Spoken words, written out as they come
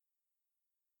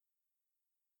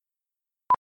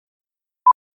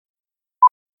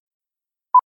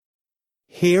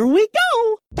Here we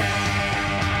go!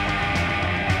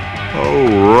 Oh,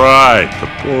 right, the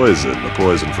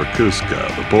poison for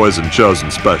Kuzco, the poison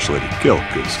chosen specially to kill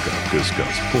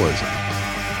Kuzco's poison.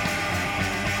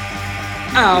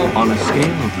 Ow. On a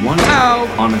scale of 1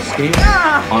 Ow. On a scale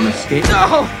On a scale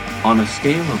No. On a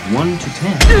scale of 1 to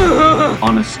 10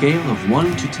 On a scale of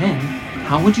 1 to 10,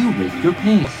 how would you rate your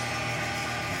pain?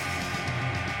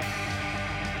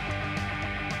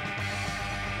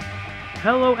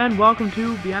 Hello and welcome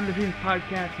to Beyond the Dreams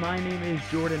podcast. My name is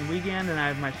Jordan Wiegand and I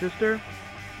have my sister,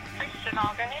 Kristen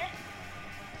Alger.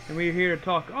 and we are here to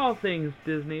talk all things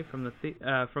Disney, from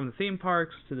the theme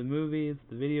parks to the movies,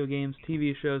 the video games,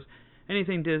 TV shows,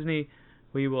 anything Disney.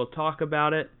 We will talk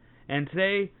about it. And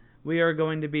today we are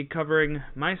going to be covering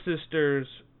my sister's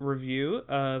review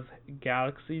of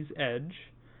Galaxy's Edge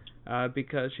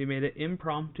because she made an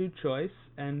impromptu choice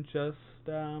and just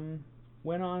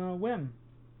went on a whim.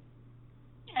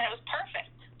 And it was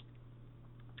perfect.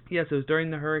 Yes, it was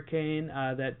during the hurricane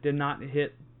that did not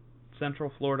hit Central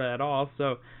Florida at all,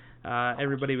 so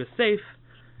everybody was safe,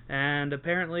 and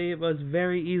apparently it was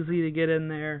very easy to get in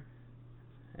there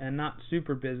and not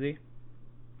super busy.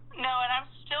 No, and I'm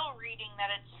still reading that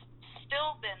it's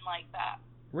still been like that.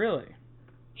 Really?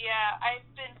 Yeah, I've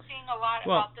been seeing a lot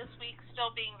about this week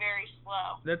still being very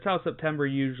slow. That's how September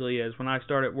usually is. When I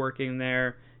started working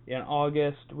there in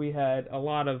August, we had a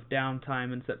lot of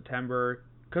downtime in September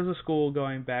because of school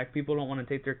going back. People don't want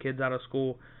to take their kids out of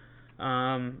school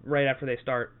right after they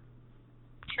start.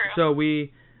 True. So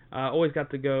we always got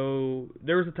to go.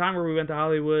 There was a time where we went to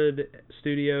Hollywood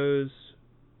Studios,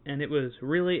 and it was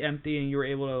really empty, and you were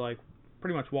able to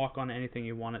pretty much walk on anything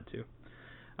you wanted to.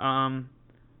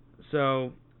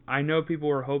 So I know people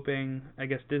were hoping, I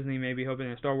guess Disney may be hoping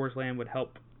that Star Wars Land would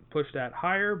help push that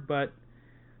higher, but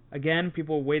again,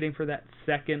 people were waiting for that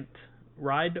second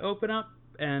ride to open up,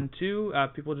 and two,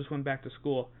 people just went back to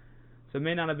school. So it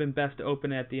may not have been best to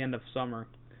open it at the end of summer.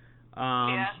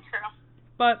 Yeah, true.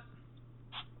 But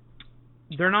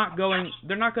they're not going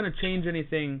to change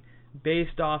anything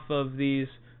based off of these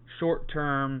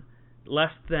short-term,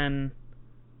 less than,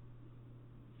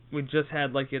 we just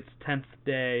had its 10th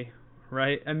day,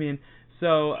 right? I mean,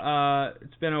 so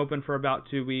it's been open for about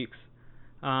 2 weeks.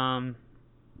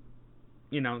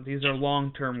 These are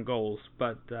long-term goals,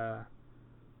 but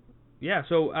yeah,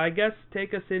 so I guess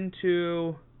take us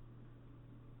into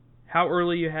how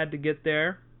early you had to get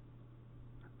there,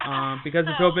 because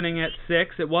it's opening at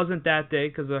 6. It wasn't that day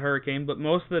because of the hurricane, but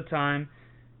most of the time,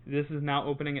 this is now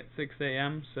opening at 6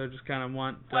 a.m., so just kind of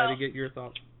want to get your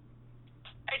thoughts.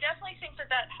 I definitely think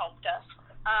that helped us.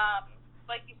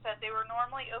 Like you said, they were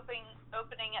normally opening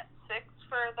at 6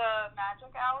 for the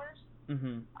magic hours.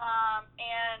 Mm-hmm.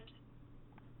 And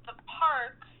the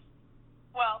park,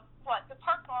 the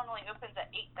park normally opens at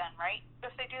 8 then, right?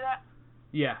 If they do that?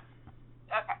 Yeah.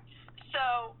 Okay.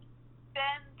 So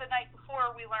then the night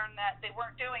before we learned that they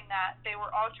weren't doing that. They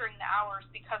were altering the hours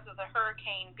because of the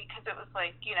hurricane, because it was the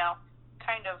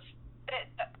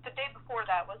day before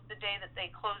that was the day that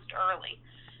they closed early.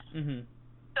 Mm-hmm.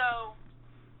 So,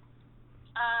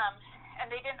 and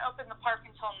they didn't open the park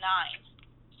until 9.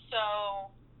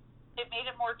 So it made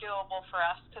it more doable for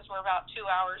us because we're about 2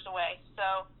 hours away.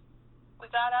 So we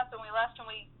got up and we left, and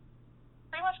we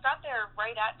pretty much got there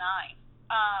right at 9,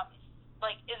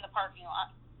 in the parking lot.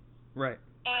 Right.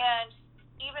 And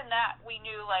even that, we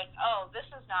knew, this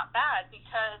is not bad,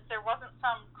 because there wasn't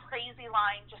some crazy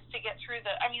line just to get through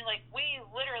we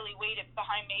literally waited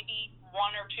behind maybe 1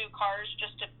 or 2 cars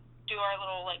just to do our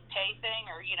little, pay thing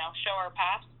or, show our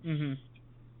pass. Mm-hmm.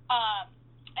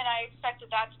 And I expected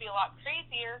that to be a lot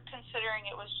crazier, considering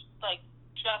it was,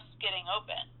 just getting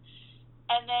open.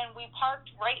 And then we parked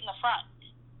right in the front.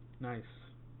 Nice.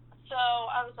 So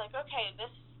I was like, okay, this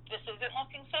isn't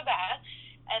looking so bad.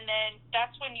 And then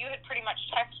that's when you had pretty much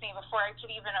texted me before I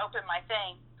could even open my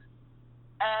thing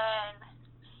and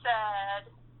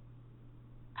said,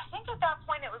 I think at that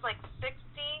point it was 60.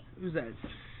 It was at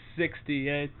 60,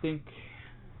 I think.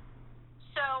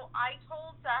 So I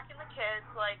told Zach and the kids,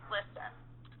 listen,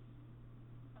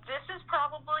 this is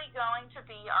probably going to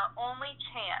be our only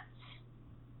chance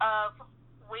of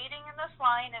waiting in this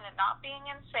line and it not being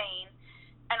insane,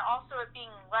 and also it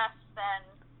being less than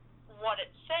what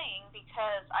it's saying,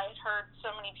 because I had heard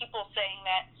so many people saying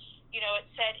that, it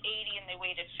said 80 and they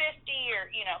waited 50 or,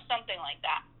 something like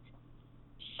that.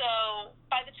 So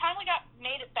by the time we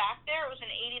made it back there, it was an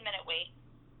 80-minute wait.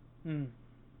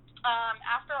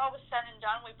 After all was said and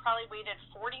done, we probably waited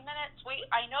 40 minutes.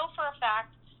 I know for a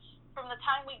fact, from the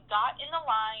time we got in the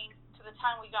line to the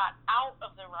time we got out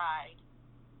of the ride,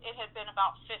 it had been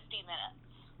about 50 minutes.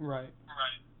 Right.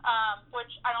 Which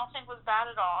I don't think was bad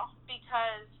at all,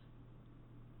 because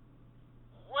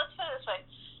let's put it this way.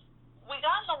 We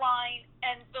got in the line,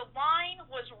 and the line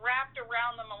was wrapped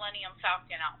around the Millennium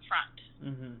Falcon out front.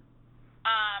 Mm-hmm.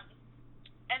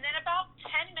 And then about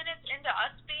 10 minutes into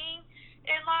us being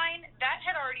in line, that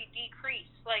had already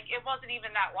decreased. Like, it wasn't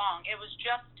even that long. It was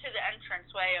just to the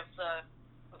entranceway of the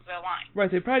line.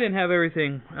 Right, they probably didn't have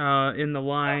everything in the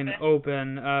line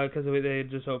open because they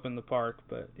had just opened the park,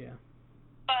 but yeah.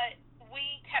 But we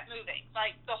kept moving.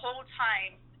 Like, the whole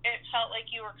time, it felt like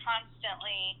you were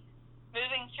constantly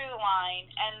moving through the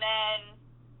line, and then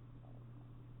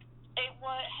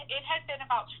it had been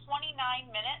about 29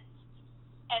 minutes,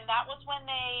 and that was when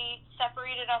they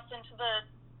separated us into the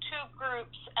two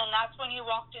groups, and that's when you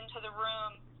walked into the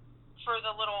room for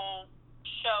the little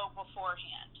show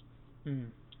beforehand.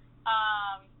 Mm.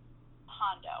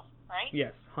 Hondo, right?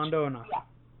 Yes, Hondo and Aqua.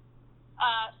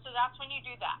 Yeah. So that's when you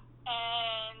do that.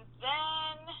 And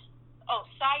then,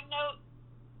 side note,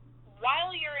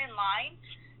 while you're in line,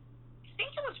 I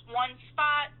think it was one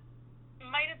spot,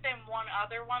 might have been one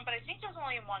other one, but I think it was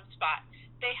only in one spot.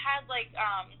 They had, like,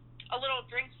 a little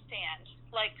drink stand,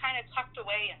 like, kind of tucked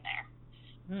away in there.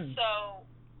 Mm. So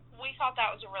we thought that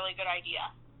was a really good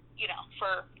idea,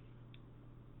 for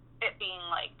it being,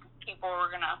 like, people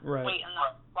were going to wait in the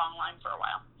long line for a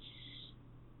while.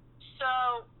 So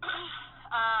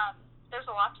there's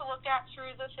a lot to look at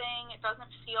through the thing. It doesn't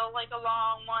feel like a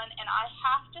long one. And I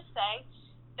have to say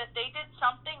that they did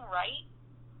something right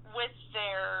with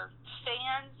their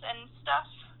fans and stuff.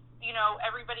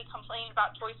 Everybody complained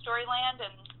about Toy Story Land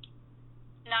and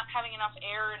not having enough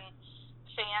air and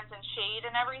fans and shade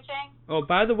and everything. Oh,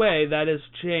 by the way, that has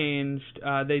changed.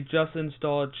 They just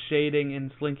installed shading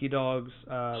in Slinky Dog's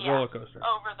roller coaster.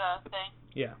 Over the thing.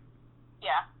 Yeah.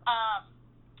 Yeah.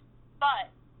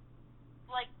 But,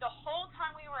 like, the whole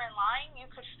time we were in line, you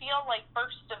could feel, like,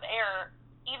 bursts of air,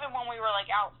 even when we were, like,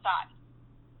 outside.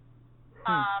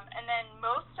 And then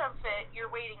most of it,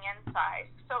 you're waiting inside.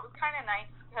 So it was kind of nice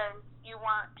because you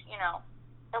weren't,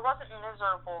 it wasn't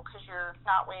miserable because you're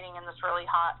not waiting in this really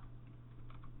hot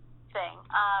thing.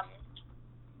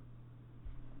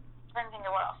 Trying to think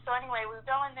of what else. So anyway, we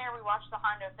go in there, we watch the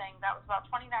Hondo thing. That was about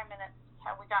 29 minutes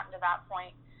had we gotten to that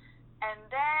point. And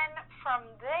then from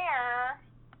there,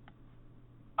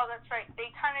 that's right,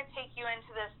 they kind of take you into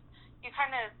this, they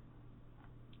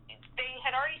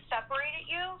had already separated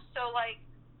you, so, like,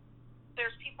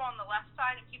 there's people on the left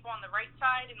side and people on the right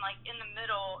side, and, like, in the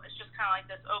middle, it's just kind of like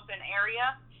this open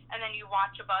area, and then you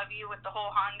watch above you with the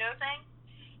whole Hondo thing,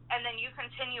 and then you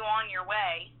continue on your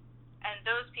way, and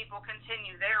those people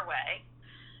continue their way,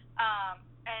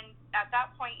 and at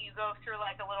that point, you go through,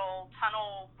 like, a little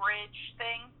tunnel bridge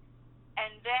thing,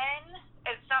 and then,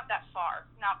 it's not that far,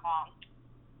 not long.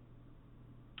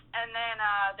 And then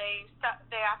they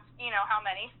ask, how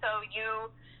many. So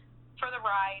you, for the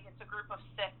ride, it's a group of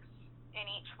 6 in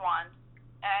each one.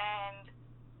 And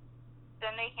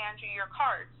then they hand you your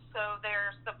cards. So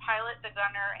there's the pilot, the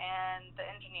gunner, and the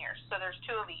engineer. So there's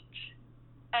 2 of each.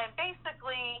 And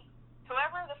basically,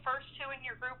 whoever the first 2 in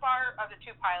your group are the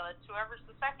 2 pilots. Whoever's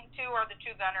the second 2 are the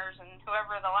 2 gunners. And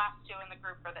whoever the last 2 in the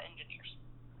group are the engineers.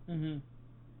 Mm-hmm.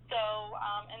 So,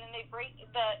 and then they break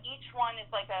each one is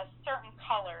like a certain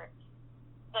color.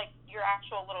 Like your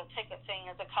actual little ticket thing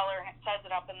is a color, and it says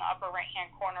it up in the upper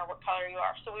right-hand corner what color you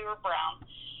are. So we were brown.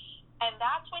 And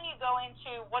that's when you go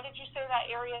into, what did you say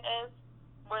that area is,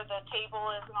 where the table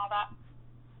is and all that?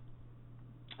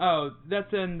 Oh,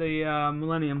 that's in the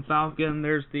Millennium Falcon.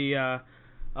 There's the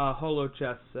holo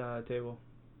chess table.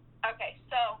 Okay,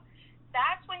 so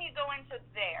that's when you go into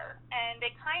there, and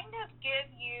they kind of give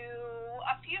you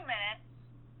a few minutes.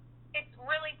 It's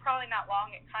really probably not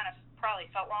long. It kind of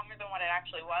probably felt longer than what it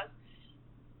actually was.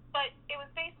 But it was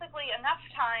basically enough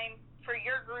time for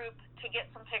your group to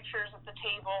get some pictures at the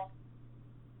table,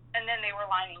 and then they were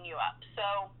lining you up.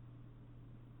 So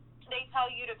they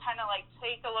tell you to kind of like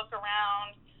take a look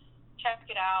around, check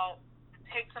it out,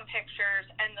 take some pictures,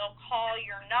 and they'll call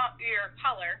your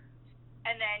color,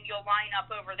 and then you'll line up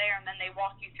over there, and then they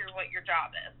walk you through what your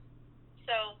job is.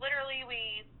 So literally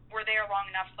we were there long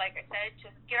enough, like I said,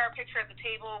 to get our picture at the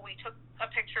table. We took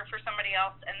a picture for somebody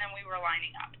else, and then we were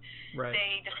lining up. Right.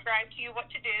 They describe to you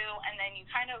what to do, and then you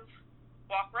kind of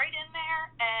walk right in there,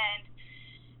 and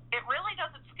it really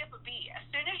doesn't skip a beat. As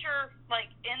soon as you're, like,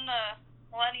 in the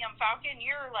Millennium Falcon,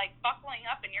 you're, like, buckling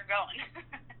up and you're going.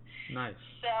 Nice.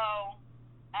 So,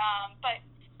 but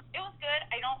it was good.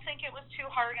 I don't think it was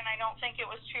too hard, and I don't think it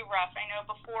was too rough. I know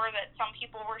before that some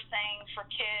people were saying for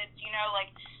kids,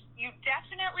 like, you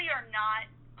definitely are not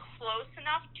close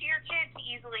enough to your kid to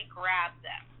easily grab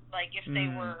them. Like, if they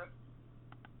were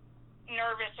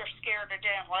nervous or scared or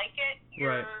didn't like it,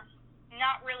 you're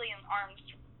not really in arm's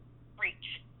reach.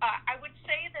 I would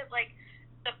say that, like,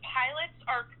 the pilots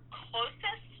are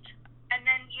closest, and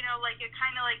then, you know, like, it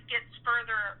kind of, like, gets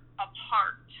further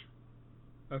apart.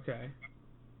 Okay.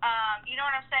 You know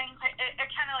what I'm saying? It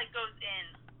kind of, like, goes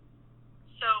in.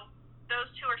 So those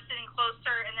two are sitting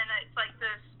closer, and then it's, like,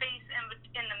 the space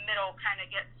in the middle kind of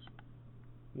gets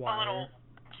a little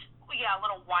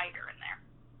wider in there.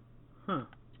 Huh.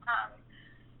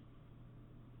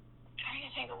 Trying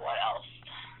to think of what else.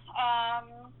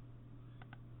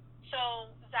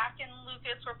 So Zach and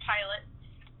Lucas were pilots,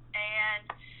 and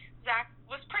Zach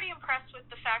was pretty impressed with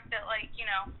the fact that, like, you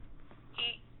know,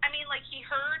 he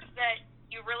heard that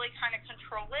you really kind of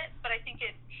control it, but I think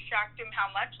it shocked him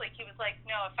how much. Like, he was like,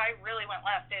 no, if I really went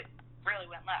left, it really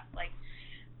went left. Like,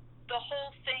 the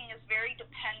whole thing is very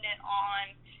dependent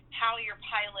on how your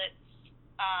pilots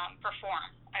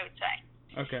perform, I would say.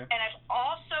 Okay. And I've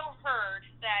also heard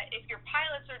that if your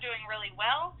pilots are doing really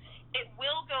well, it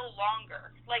will go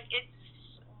longer. Like, it's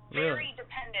very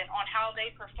dependent on how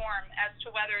they perform as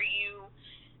to whether you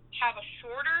have a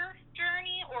shorter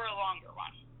journey or a longer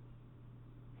one.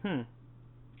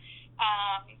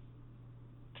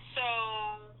 So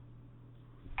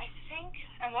I think,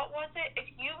 and what was it? If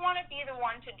you want to be the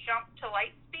one to jump to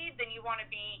light speed, then you want to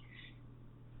be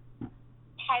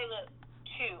pilot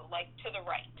 2, like to the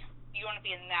right. You want to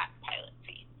be in that pilot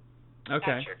seat.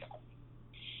 Okay. That's your job.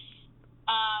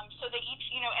 So they each,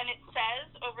 you know, and it says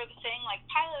over the thing, like,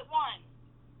 pilot 1,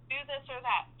 do this or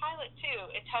that. Pilot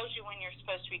 2, it tells you when you're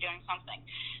supposed to be doing something.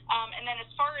 And then as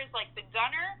far as, like, the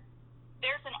gunner,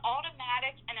 there's an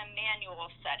automatic and a manual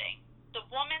setting. The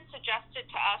woman suggested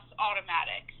to us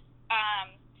automatic.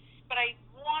 But I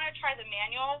want to try the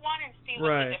manual one and see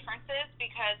what the difference is,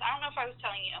 because I don't know if I was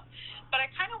telling you, but I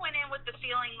kind of went in with the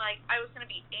feeling like I was going to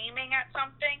be aiming at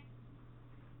something.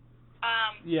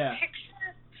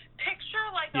 Picture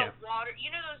like a water,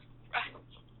 you know those,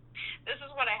 this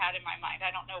is what I had in my mind. I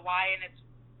don't know why, and it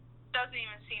doesn't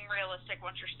even seem realistic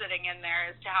once you're sitting in there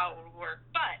as to how it would work.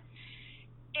 But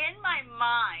in my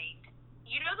mind,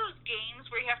 you know those games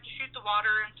where you have to shoot the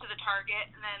water into the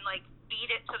target and then, like, beat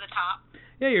it to the top?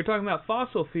 Yeah, you're talking about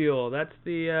Fossil Fuel. That's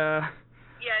the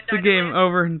the Dino game Land.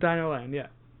 over in Dino Land, yeah.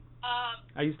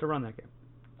 I used to run that game.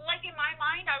 Like, in my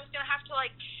mind, I was going to have to,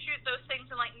 like, shoot those things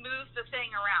and, like, move the thing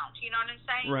around. You know what I'm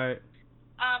saying? Right.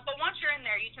 But once you're in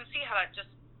there, you can see how that just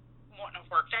wouldn't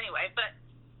have worked anyway. But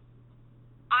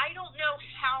I don't know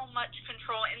how much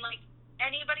control, and, like,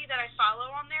 anybody that I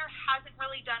follow on there hasn't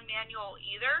really done manual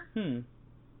either.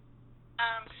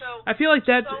 So I feel like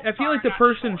that. So I feel like the far,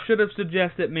 not person sure. should have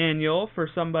suggested manual for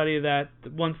somebody that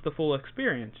wants the full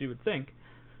experience. You would think.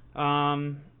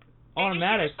 Automatic.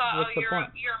 Maybe you just thought, what's the point?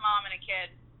 You're a mom and a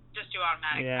kid. Just do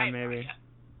automatic. Yeah, I have no maybe. idea.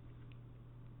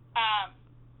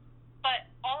 But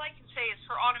all I can say is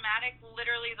for automatic,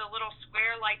 literally the little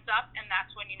square lights up, and that's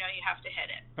when you know you have to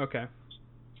hit it. Okay.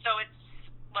 So it's,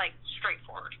 like,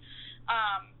 straightforward.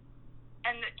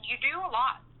 And you do a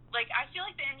lot. Like, I feel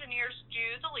like the engineers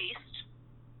do the least.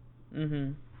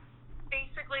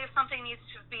 Basically, if something needs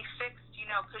to be fixed, you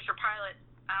know, because your pilot,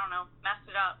 I don't know, messed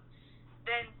it up,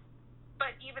 then,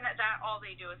 but even at that, all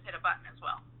they do is hit a button as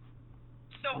well.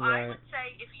 So I would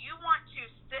say if you want to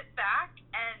sit back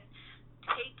and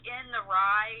take in the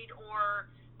ride,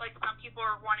 or, like, some people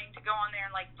are wanting to go on there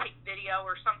and, like, take video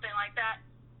or something like that,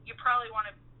 you probably want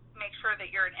to make sure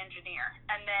that you're an engineer.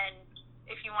 And then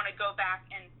if you want to go back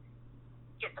and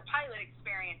get the pilot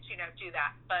experience, you know, do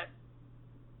that. But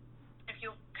if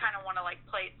you kind of want to, like,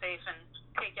 play it safe and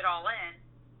take it all in,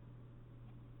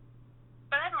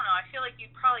 but I don't know, I feel like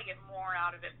you'd probably get more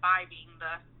out of it by being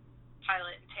the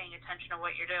pilot and paying attention to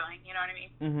what you're doing, you know what I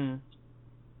mean?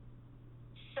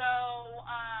 So,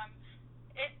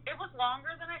 it was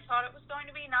longer than I thought it was going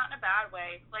to be, not in a bad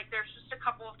way. Like, there's just a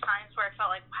couple of times where I felt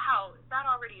like, wow, is that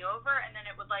already over? And then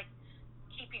it would, like,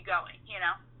 keep you going, you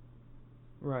know?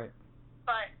 Right.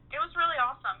 But it was really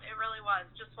awesome. It really was.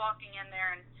 Just walking in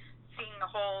there and seeing the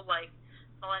whole, like,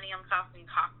 Millennium Falcon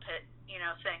cockpit, you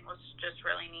know, thing was just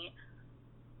really neat.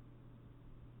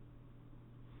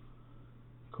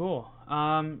 Cool.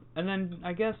 And then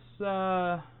I guess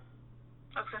I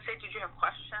was going to say, did you have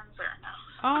questions or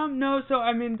no? No, so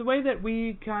I mean the way that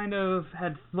we kind of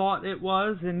had thought it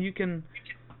was, and you can,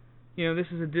 you know, this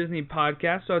is a Disney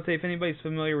podcast, so I'd say if anybody's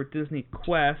familiar with Disney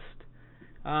Quest,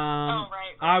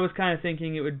 I was kind of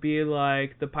thinking it would be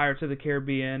like the Pirates of the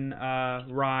Caribbean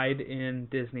ride in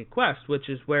Disney Quest, which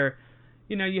is where,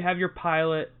 you know, you have your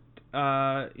pilot,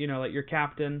 you know, like your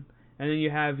captain, and then you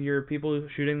have your people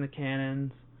shooting the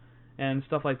cannons, and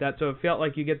stuff like that. So it felt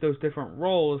like you get those different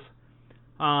roles.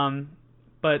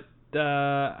 But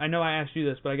I know I asked you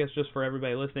this, but I guess just for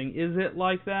everybody listening, is it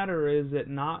like that or is it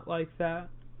not like that?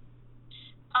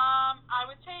 I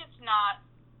would say it's not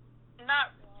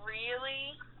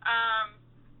really.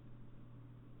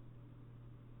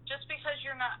 Just because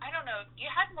you're not, I don't know,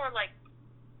 you had more like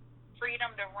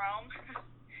freedom to roam.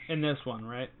 In this one,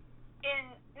 right? In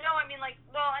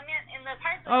the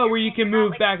Pirates of the Oh, where you Caribbean,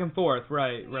 can move back and forth,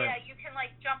 right? Yeah, you can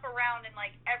like jump around and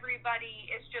like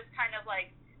everybody is just kind of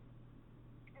like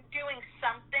doing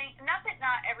something. Not that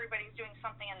not everybody's doing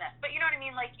something in this, but you know what I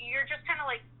mean? Like you're just kind of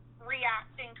like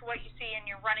reacting to what you see and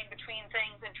you're running between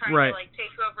things and trying to like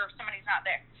take over if somebody's not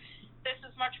there. This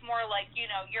is much more like,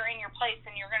 you know, you're in your place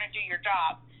and you're going to do your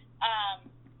job.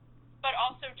 But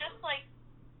also just like,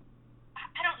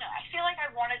 I don't know, I feel like I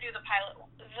want to do the pilot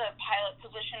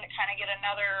position to kind of get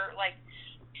another like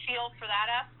feel for that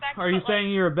aspect. Are you saying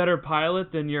you're a better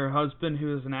pilot than your husband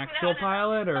who is an actual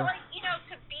pilot? Or? But like, you know,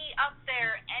 to be up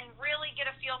there and really get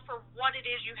a feel for what it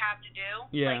is you have to do.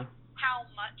 Yeah. Like how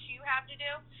much you have to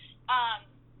do.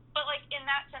 But like in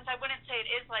that sense, I wouldn't say it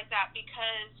is like that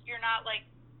because you're not like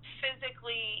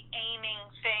physically aiming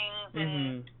things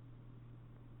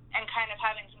and kind of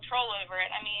having control over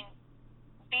it. I mean,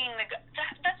 being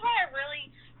that's why I really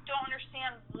don't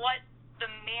understand what the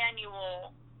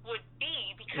manual would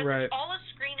be because it's all a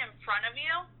screen in front of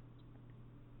you.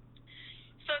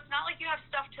 So it's not like you have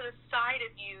stuff to the side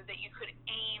of you that you could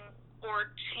aim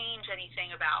or change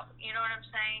anything about. You know what I'm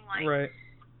saying? Like,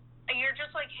 you're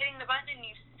just like hitting the button and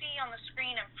you see on the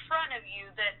screen in front of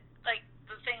you that like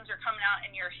the things are coming out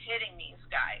and you're hitting these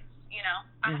guys. You know?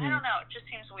 I don't know. It just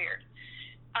seems weird.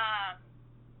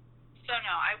 So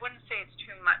no, I wouldn't say it's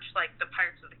too much like the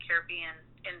Pirates of the Caribbean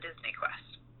in Disney Quest.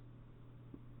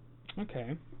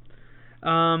 Okay.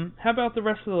 How about the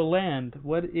rest of the land?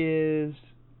 What is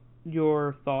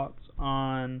your thoughts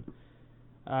on,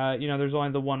 you know, there's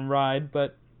only the one ride,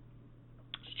 but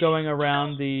going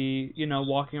around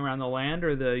walking around the land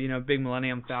or the, you know, big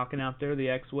Millennium Falcon out there, the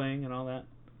X-Wing and all that?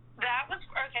 That was,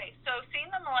 okay, so seeing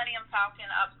the Millennium Falcon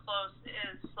up close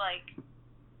is like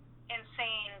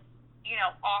insane, you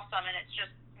know, awesome, and it's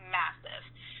just massive.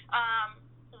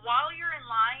 While you're in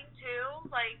line too,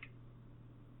 like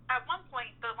at one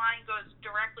point the line goes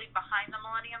directly behind the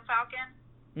Millennium Falcon.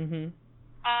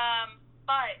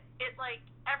 But it like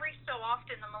every so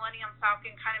often the Millennium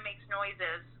Falcon kind of makes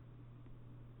noises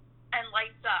and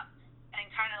lights up and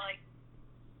kind of like,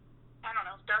 I don't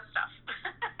know, does stuff.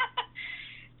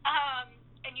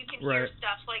 And you can hear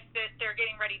stuff like that they're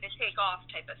getting ready to take off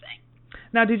type of thing.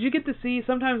 Now, did you get to see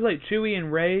sometimes like Chewie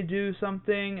and Rey do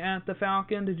something at the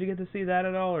Falcon? Did you get to see that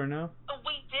at all or no?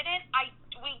 We didn't.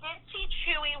 We did see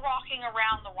Chewie walking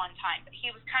around the one time, but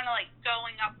he was kind of like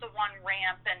going up the one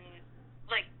ramp and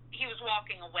like he was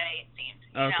walking away. It seemed.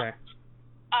 You know?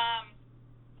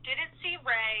 Didn't see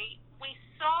Rey. We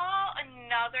saw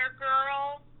another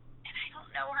girl, and I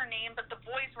don't know her name, but the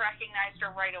boys recognized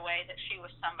her right away that she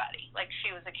was somebody. Like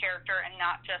she was a character and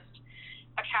not just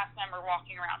a cast member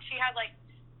walking around. She had like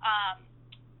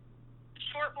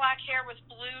short black hair with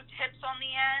blue tips on the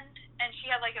end, and she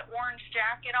had like an orange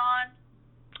jacket on.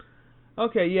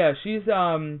 Okay, yeah, she's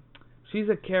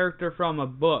a character from a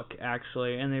book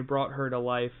actually, and they brought her to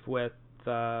life with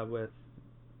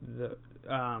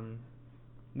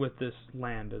this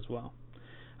land as well.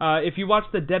 If you watch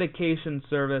the dedication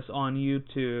service on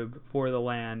YouTube for the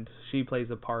land, she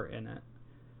plays a part in it.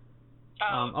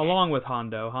 Along with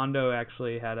Hondo. Hondo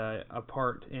actually had a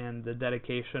part in the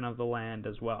dedication of the land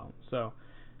as well. So,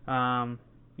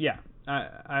 yeah,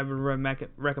 I would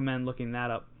recommend looking that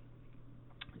up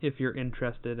if you're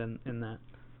interested in that.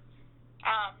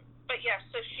 But yeah,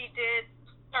 so she did,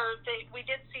 we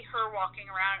did see her walking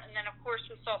around, and then of course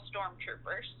we saw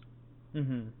stormtroopers.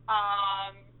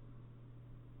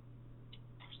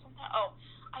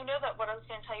 I know that what I was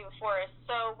going to tell you before is,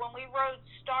 so when we rode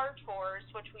Star Tours,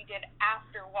 which we did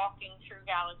after walking through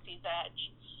Galaxy's Edge,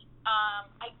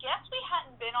 I guess we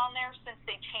hadn't been on there since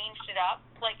they changed it up.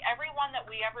 Like, every one that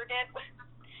we ever did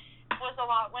was a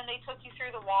lot when they took you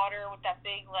through the water with that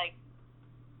big, like,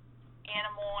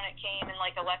 animal and it came and,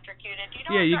 like, electrocuted. You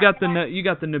know you got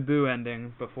the Naboo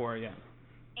ending before, yeah.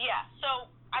 Yeah, so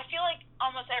I feel like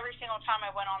almost every single time I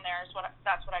went on there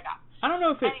that's what I got. I don't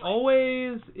know if it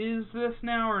always is this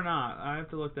now or not. I have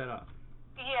to look that up.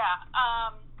 Yeah.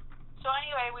 So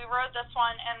anyway, we rode this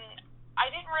one, and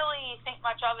I didn't really think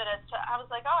much of it I was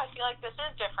like, oh, I feel like this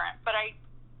is different, but I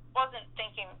wasn't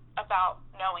thinking about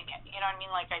knowing it. You know what I mean?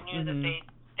 Like, I knew that they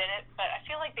did it, but I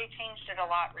feel like they changed it a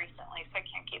lot recently, so I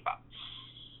can't keep up.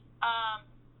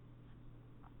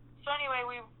 So anyway,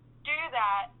 we do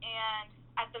that, and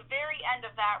at the very end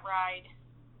of that ride,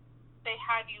 they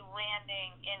had you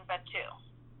landing in Batuu,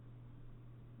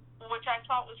 which I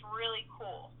thought was really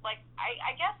cool. Like,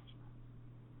 I guess,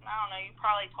 I don't know, you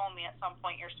probably told me at some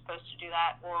point you're supposed to do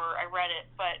that, or I read it,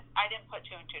 but I didn't put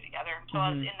two and two together until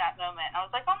I was in that moment. I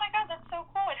was like, oh my god, that's so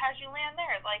cool, it has you land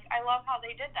there. Like, I love how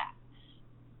they did that.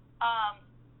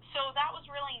 So that was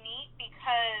really neat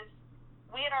because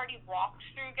we had already walked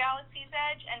through Galaxy's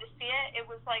Edge, and to see it, it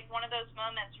was like one of those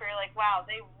moments where you're like, wow,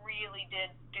 they really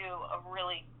did do a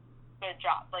really good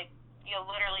job. Like, you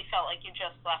literally felt like you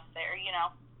just left there, you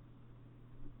know?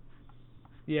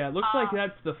 Yeah, it looks like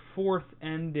that's the fourth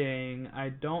ending. I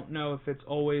don't know if it's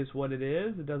always what it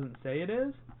is. It doesn't say it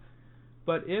is.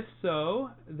 But if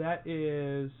so, that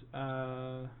is...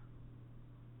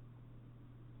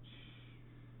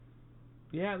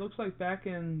 yeah, it looks like back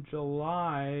in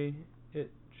July it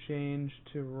changed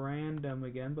to random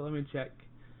again. But let me check.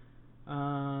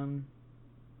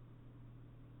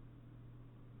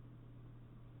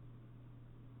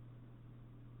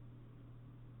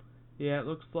 Yeah, it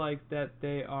looks like that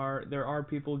there are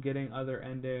people getting other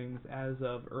endings as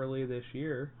of early this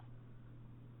year.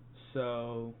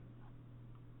 So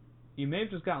you may have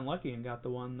just gotten lucky and got the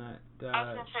one that I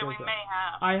was going to say, we may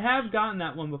have. I have gotten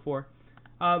that one before.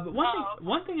 But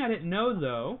one thing I didn't know,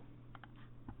 though,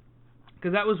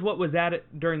 because that was what was added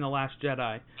during The Last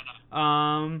Jedi.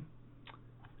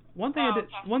 One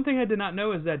thing I did not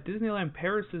know is that Disneyland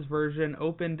Paris's version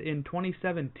opened in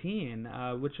 2017,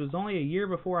 which was only a year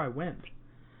before I went.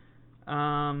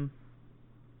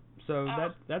 So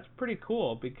that's pretty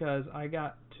cool because I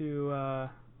got to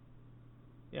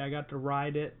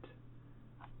ride it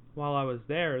while I was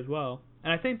there as well.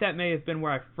 And I think that may have been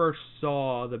where I first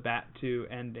saw the Batuu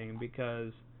ending,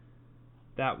 because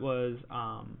that was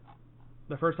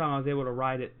the first time I was able to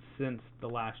ride it since The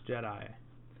Last Jedi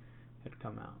had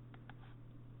come out.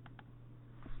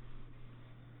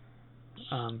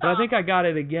 But I think I got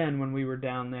it again when we were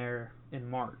down there in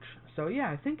March. So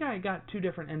yeah, I think I got two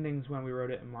different endings when we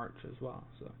rode it in March as well.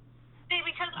 So. See,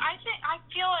 because I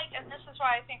feel like, and this is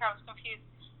why I think I was confused,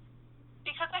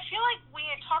 because I feel like we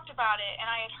had talked about it, and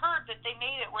I had heard that they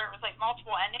made it where it was like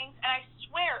multiple endings, and I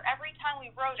swear every time we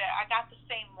rode it, I got the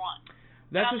same one.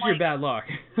 That's just your bad luck.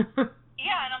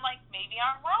 Yeah, and I'm like, maybe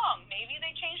I'm wrong. Maybe they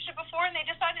changed it before and they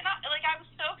decided not. Like, I was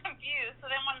so confused. So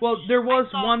then when there was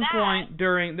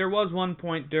one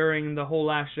point during the whole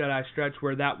Last Jedi stretch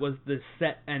where that was the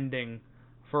set ending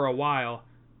for a while,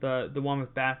 the one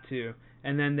with Batuu,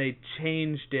 and then they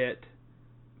changed it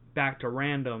back to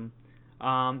random.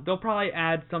 They'll probably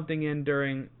add something in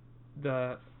during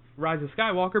the Rise of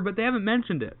Skywalker, but they haven't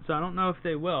mentioned it, so I don't know if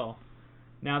they will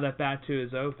now that Batuu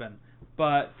is open.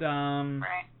 But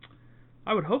right.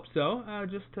 I would hope so.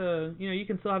 Just to, you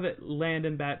can still have it land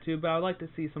in Batuu, but I would like to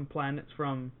see some planets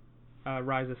from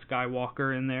Rise of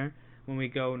Skywalker in there when we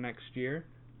go next year.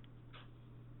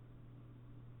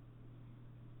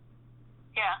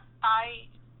 Yeah,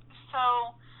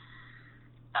 so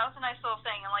that was a nice little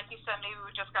thing, and like you said, maybe we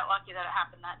just got lucky that it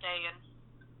happened that day and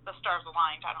the stars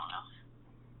aligned. I don't know.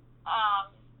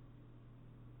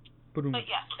 But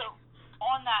yeah, so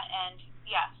on that end,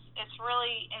 yes, it's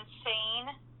really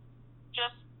insane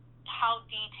just how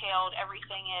detailed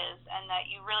everything is, and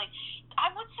that you really, I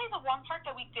would say the one part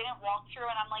that we didn't walk through,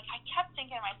 and I'm like, I kept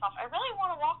thinking to myself, I really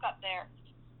want to walk up there,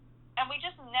 and we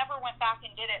just never went back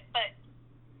and did it, but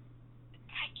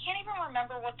I can't even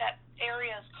remember what that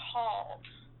area is called.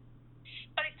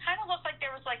 But it kind of looked like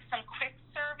there was like some quick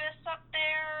service up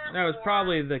there. That was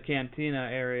probably the Cantina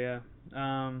area.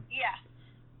 Yeah.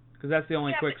 Because that's the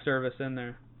only quick service in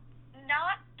there.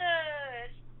 Not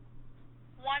the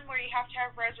one where you have to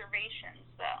have reservations,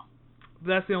 though.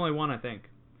 That's the only one, I think.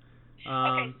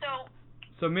 Okay,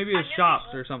 so maybe it's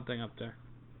shops or something up there.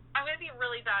 I'm going to be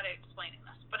really bad at explaining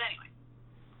this, but anyway.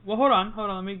 Well, hold on.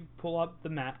 Let me pull up the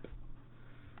map.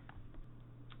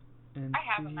 I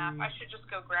have a map. I should just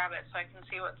go grab it so I can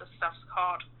see what this stuff's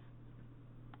called.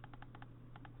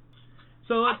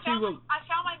 So let's see what... I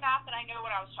found my map and I know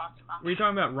what I was talking about. Were you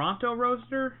talking about Ronto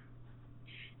Roaster?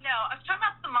 No, I was talking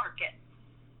about the market.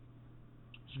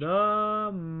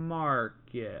 The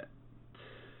market.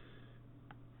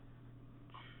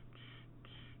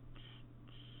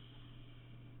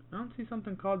 I don't see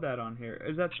something called that on here.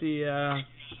 Is that the...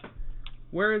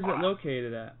 where is it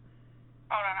located at?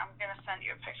 Hold on, I'm going to send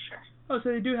you a picture. Oh,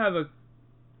 so they do have a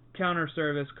counter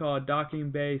service called Docking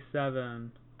Bay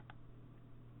 7.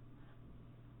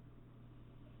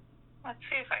 Let's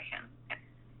see if I can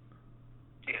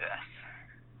do this.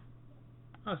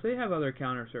 Oh, so they have other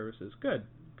counter services. Good.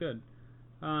 This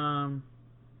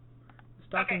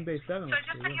Docking Bay 7 So looks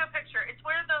just cool. send you a picture. It's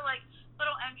where the like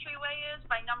little entryway is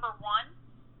by number 1.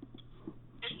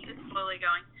 It's slowly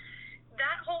going.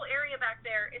 That whole area back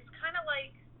there, it's kind of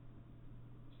like,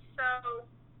 so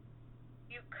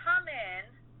you come in.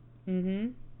 Mm-hmm.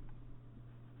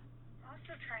 I'm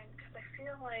also trying, because I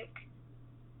feel like,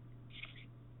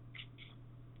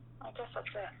 I guess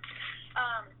that's it.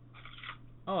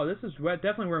 Oh, this is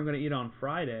definitely where I'm going to eat on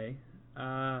Friday.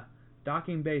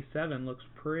 Docking Bay 7 looks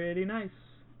pretty nice.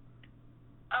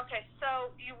 Okay,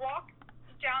 so you walk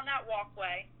down that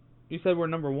walkway. You said where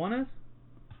number 1 is?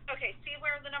 Okay, see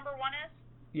where the number 1 is?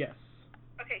 Yes.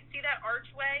 Okay, see that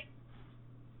archway?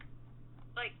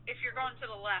 Like, if you're going to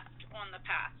the left on the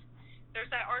path, there's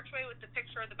that archway with the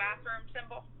picture of the bathroom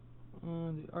symbol.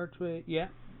 The archway, yeah.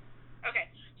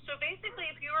 Okay, so basically,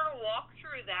 if you were to walk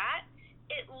through that,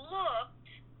 it looked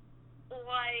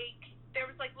like there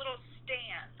was like little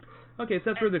stands. Okay,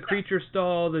 so that's where the Creature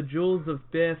Stall, the Jewels of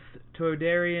Bith,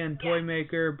 Toydarian, Yeah.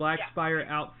 Toymaker, Black Yeah. Spire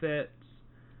Outfits,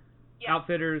 Yeah.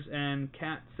 Outfitters, and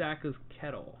Cat Saka's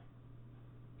Kettle.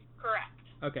 Correct.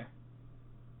 Okay.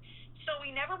 So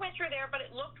we never went through there, but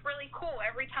it looked really cool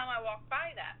every time I walked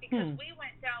by that, because we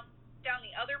went down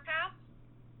the other path.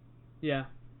 Yeah.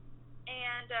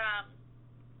 And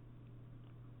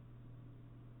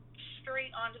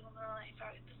straight onto the line.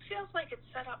 It feels like it's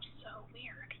set up so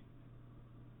weird.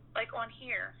 Like on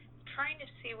here, I'm trying to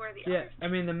see where the Yeah, other. I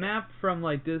mean the map from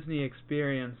like Disney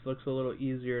Experience looks a little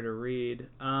easier to read.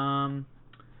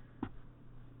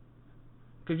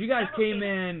 Because you guys came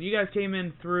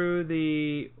in through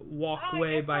the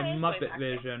walkway by that is way Muppet back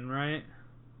there. Vision, right?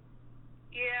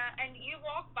 Yeah, and you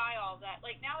walk by all that.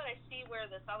 Like now that I see where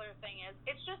this other thing is,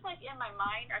 it's just like in my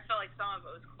mind, I felt like some of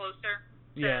it was closer.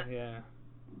 Yeah.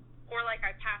 Or like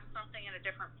I passed something at a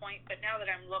different point, but now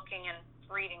that I'm looking and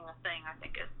reading the thing, I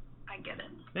think I get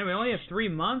it. Yeah, we only have 3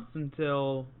 months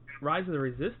until Rise of the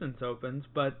Resistance opens,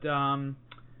 but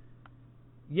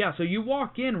yeah, so you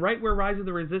walk in right where Rise of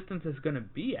the Resistance is going to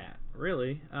be at,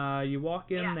 really. You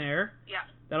walk in there. Yeah.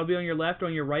 That'll be on your left.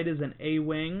 On your right is an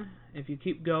A-Wing. If you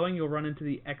keep going, you'll run into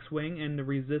the X-Wing and the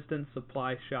Resistance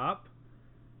supply shop.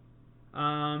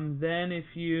 Then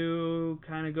if you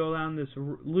kind of go down this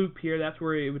loop here, that's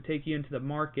where it would take you into the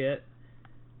market.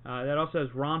 That also has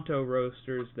Ronto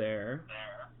Roasters there.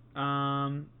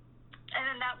 And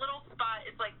then that little spot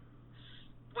is like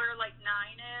where like 9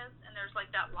 is, and there's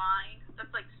like that line.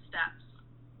 That's like steps.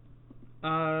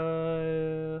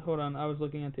 Hold on, I was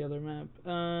looking at the other map.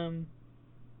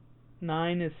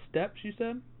 9 is steps, you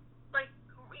said? Like,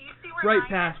 you see where Right 9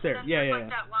 past is, there. and then Yeah, there's yeah, like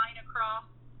that line across.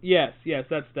 Yes,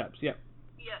 that's steps, yep.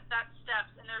 Yeah, that's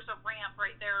steps, and there's a ramp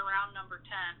right there around number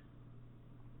 10.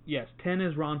 Yes, 10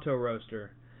 is Ronto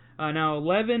Roaster. Now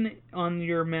 11 on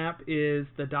your map is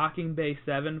the Docking Bay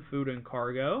 7 Food and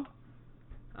Cargo.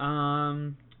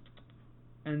 And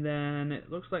then it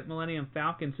looks like Millennium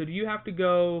Falcon. So do you have to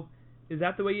go, is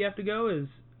that the way you have to go? Is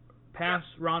past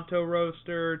Ronto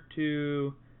Roaster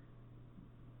to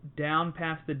down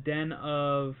past the Den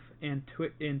of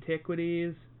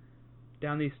Antiquities,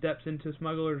 down these steps into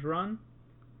Smuggler's Run?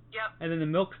 Yep. And then the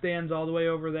milk stand's all the way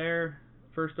over there.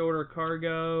 First Order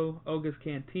Cargo, Oga's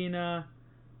Cantina,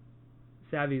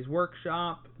 Savvy's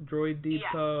Workshop, Droid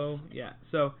Depot. Yeah.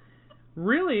 So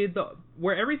really,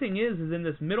 where everything is in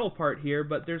this middle part here,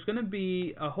 but there's going to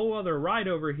be a whole other ride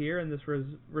over here in this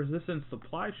Resistance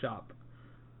supply shop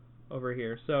over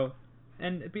here. So,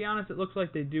 and to be honest, it looks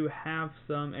like they do have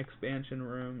some expansion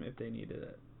room if they needed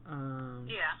it.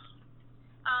 Yeah.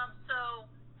 So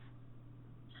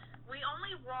we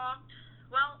only walked.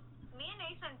 Well, me and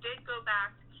Nathan did go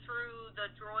back through the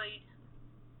Droid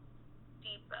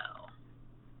Depot.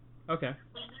 Okay.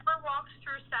 We never walked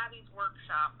through Savvy's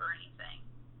Workshop or anything.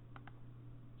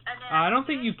 And then I don't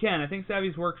think you can. I think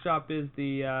Savvy's Workshop is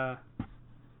the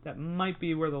that might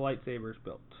be where the lightsaber's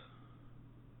built.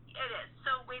 It is.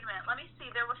 So wait a minute. Let me see.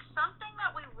 There was something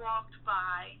that we walked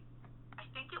by. I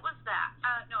think it was that.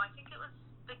 No, I think it was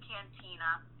the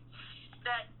cantina.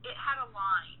 That it had a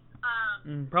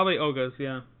line. Probably Oga's,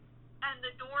 yeah. And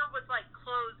the door was like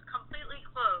closed, completely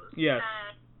closed. Yes.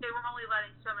 And they were only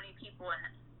letting so many people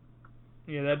in.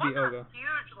 Yeah, that'd be It wasn't Oga. a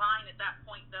huge line at that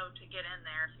point though to get in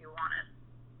there if you wanted.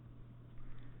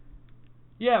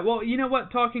 Yeah, well, you know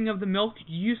what? Talking of the milk,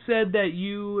 you said that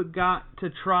you got to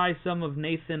try some of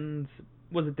Nathan's.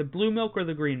 Was it the blue milk or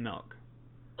the green milk?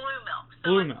 Blue milk. So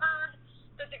Blue I milk. heard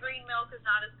that the green milk is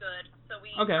not as good, so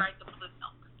we Okay. tried the blue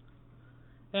milk.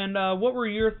 And what were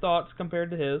your thoughts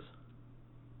compared to his?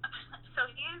 So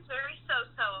he is very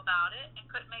so-so about it and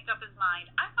couldn't make up his mind.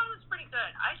 I thought it was pretty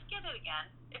good. I'd get it again.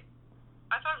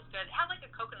 I thought it was good. It had like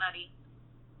a coconutty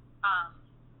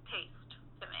taste.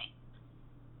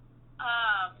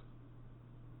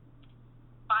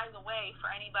 for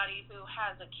anybody who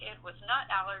has a kid with nut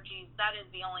allergies, that is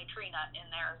the only tree nut in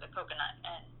there is a coconut,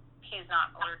 and he's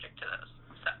not allergic to those.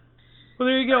 So. Well,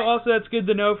 there you go. Also, that's good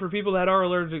to know for people that are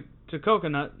allergic to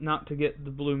coconut, not to get the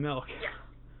blue milk. Yeah.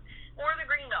 Or the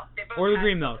green milk. They both Or the have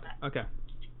green milk. coconut. Okay.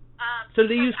 So do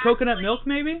they use coconut actually, milk,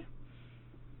 maybe?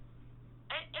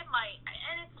 It might,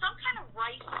 and it's some kind of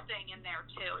rice thing in there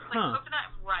too. It's like Huh.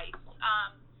 coconut and rice.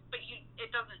 But you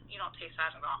don't taste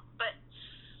that at all. But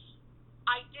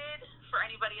I did, for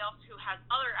anybody else who has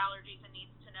other allergies and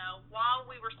needs to know, while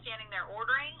we were standing there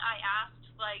ordering, I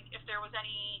asked like if there was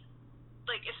any,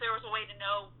 like if there was a way to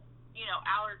know,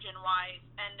 allergen wise,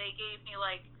 and they gave me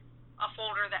like a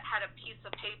folder that had a piece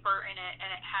of paper in it, and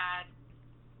it had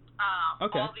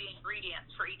all the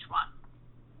ingredients for each one.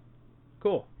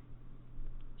 Cool.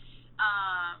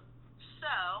 So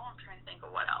I'm trying to think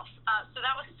of what else. So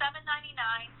that was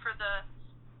 $7.99 for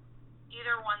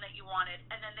either one that you wanted,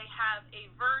 and then they have a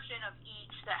version of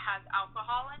each that has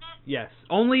alcohol in it. Yes.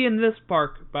 Only in this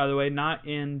park, by the way, not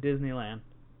in Disneyland.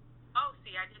 Oh,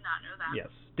 see, I did not know that.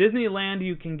 Yes. Disneyland,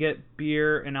 you can get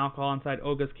beer and alcohol inside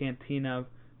Oga's Cantina,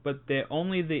 but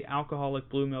only the alcoholic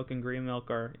blue milk and green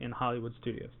milk are in Hollywood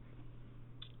Studios.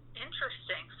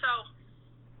 Interesting. So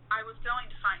I was going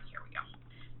to find. Here we go.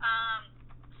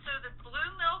 So the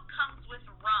blue milk comes with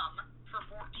rum for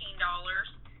 $14,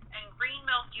 and green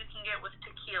milk you can get with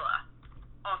tequila,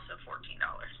 also $14.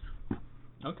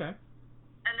 Okay.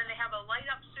 And then they have a light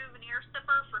up souvenir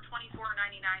sipper for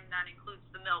 $24.99, and that includes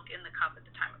the milk in the cup at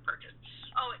the time of purchase.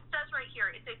 Oh, it says right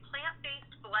here, it's a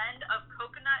plant-based blend of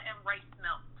coconut and rice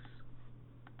milks.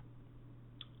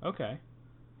 Okay.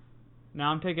 Now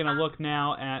I'm taking a look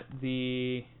now at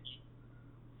the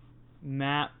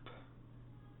map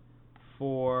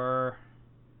for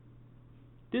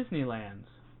Disneyland's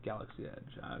Galaxy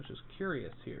Edge. I was just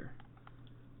curious here.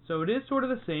 So it is sort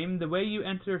of the same. The way you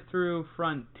enter through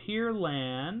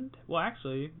Frontierland, well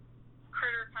actually,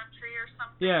 Critter Country or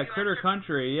something? yeah, Critter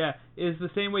Country, yeah, is the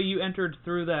same way you entered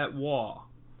through that wall.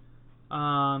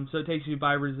 So it takes you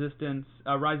by Resistance,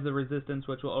 Rise of the Resistance,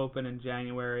 which will open in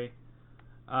January.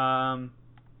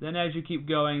 Then as you keep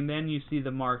going, then you see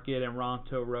the market and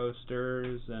Ronto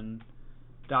Roasters and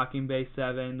Docking Bay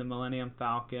 7, the Millennium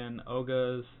Falcon,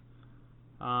 Oga's.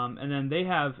 And then they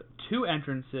have two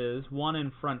entrances, one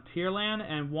in Frontierland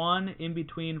and one in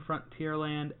between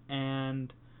Frontierland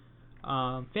and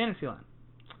Fantasyland.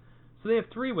 So they have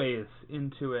three ways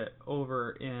into it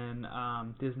over in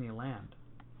Disneyland.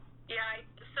 Yeah,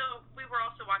 so we were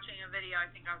also watching a video,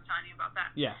 I think I was telling you about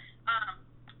that. Yeah.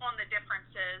 On the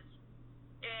differences.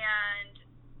 And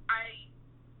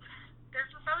there's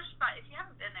this other spot, if you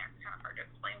haven't been there, it's kind of hard to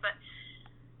explain, but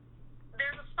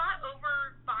there's a spot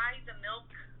over by the milk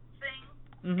thing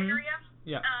area.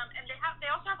 Yeah. And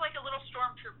they also have like a little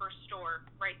Stormtrooper store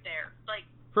right there. Like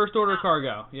First Order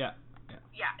Cargo, yeah.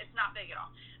 Yeah, it's not big at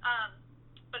all.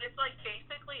 But it's like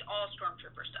basically all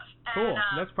Stormtrooper stuff. Cool.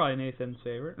 And, that's probably Nathan's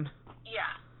favorite.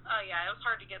 Yeah. Oh yeah, it was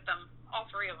hard to get all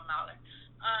three of them out of there.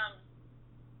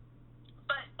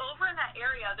 But over in that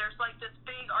area, there's like this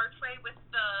big archway with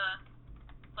the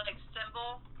like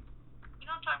symbol. You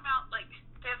know what I'm talking about? Like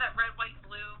they have that red, white,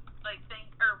 blue like thing,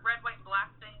 or red, white, and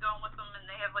black thing going with them, and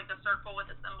they have like a circle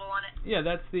with a symbol on it. Yeah,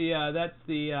 that's the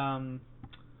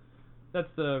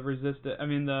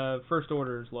First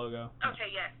Order's logo.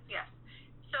 Okay. Yes.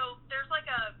 So there's like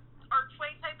a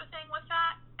archway type of thing with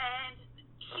that, and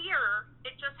here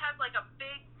it just has like a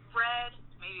big red.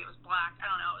 Maybe it was black. I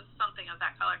don't know. It was something of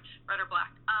that color, red or black.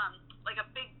 Like a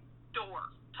big door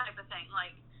type of thing,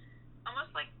 like almost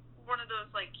like one of those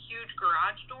like huge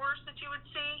garage doors that you would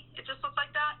see. It just looked like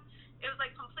that. It was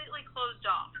like completely closed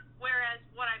off. Whereas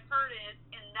what I've heard is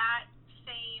in that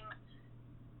same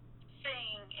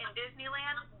thing in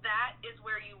Disneyland, that is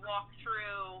where you walk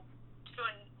through to,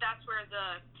 and that's where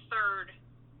the third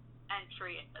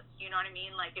entry is. You know what I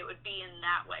mean? Like it would be in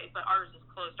that way, but ours is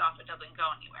closed off. It doesn't go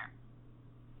anywhere.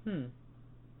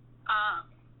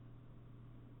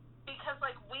 Because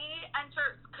like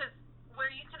because where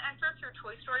you can enter through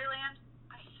Toy Story Land,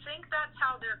 I think that's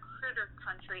how their Critter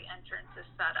Country entrance is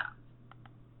set up.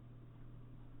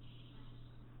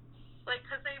 Like,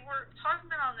 because they were talking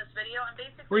about on this video, and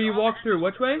basically Where you walk through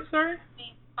which way? Sorry.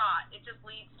 The spot, it just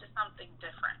leads to something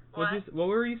different. What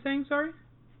were you saying? Sorry.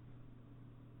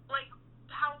 Like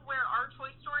where our Toy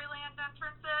Story Land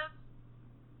entrance is,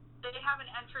 they have an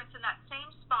entrance in that same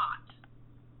spot,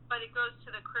 but it goes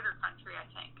to the Critter Country, I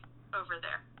think, over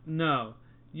there. No,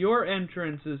 your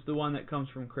entrance is the one that comes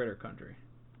from Critter Country.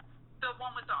 The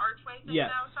one with the archway thing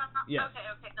Yes. that I was talking about? Yes.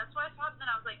 Okay. That's what I thought, and then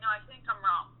I was like, no, I think I'm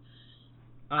wrong.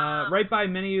 Right by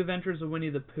Many Adventures of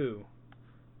Winnie the Pooh.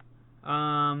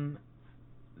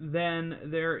 then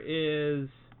there is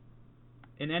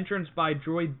an entrance by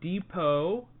Droid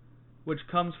Depot, which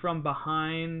comes from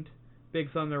behind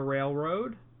Big Thunder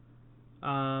Railroad.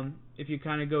 If you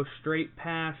kind of go straight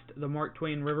past the Mark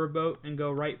Twain Riverboat and go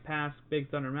right past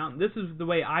Big Thunder Mountain. This is the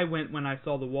way I went when I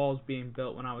saw the walls being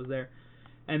built when I was there.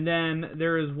 And then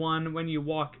there is one when you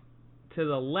walk to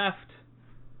the left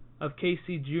of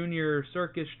Casey Jr.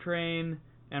 Circus Train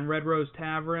and Red Rose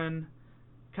Tavern,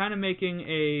 kind of making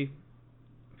a,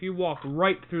 if you walk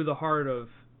right through the heart of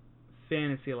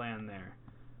Fantasyland there.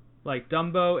 Like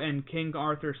Dumbo and King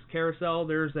Arthur's Carousel,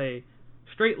 there's a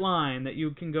straight line that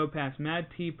you can go past Mad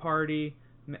Tea Party,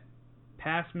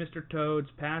 past Mr. Toad's,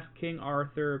 past King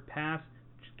Arthur, past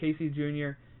Casey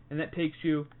Jr., and that takes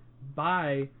you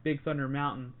by Big Thunder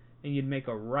Mountain, and you'd make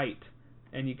a right,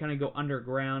 and you kind of go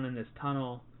underground in this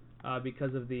tunnel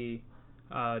because of the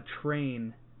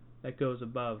train that goes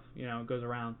above, goes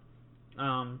around.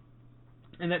 And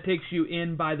that takes you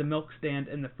in by the milk stand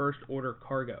and the First Order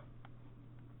cargo.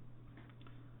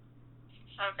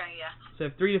 Okay, yeah. So I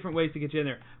have 3 different ways to get you in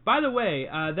there. By the way,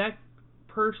 that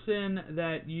person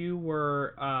that you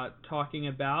were talking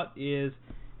about is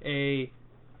a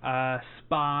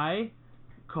spy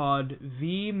called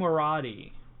V.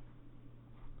 Murati.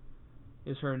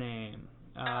 Is her name.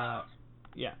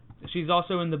 Yeah. She's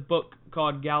also in the book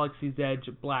called Galaxy's Edge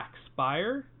Black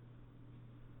Spire,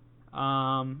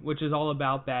 which is all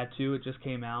about Batuu. It just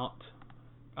came out.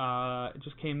 It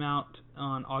just came out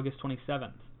on August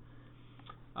 27th.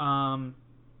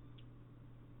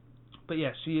 But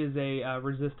yeah, she is a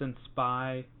resistance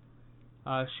spy.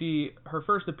 Her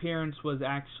first appearance was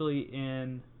actually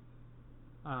in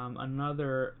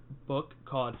another book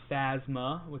called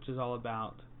Phasma, which is all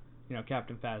about,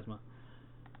 Captain Phasma.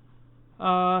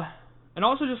 And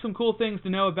also just some cool things to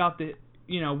know about the,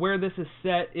 where this is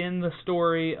set in the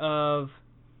story of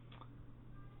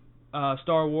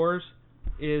Star Wars,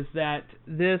 is that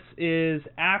this is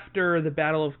after the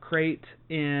Battle of Crate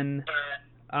in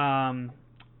The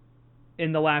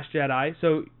Last Jedi.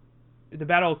 So the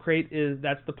Battle of Crate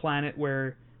that's the planet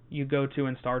where you go to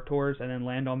in Star Tours and then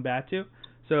land on Batuu.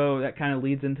 So that kind of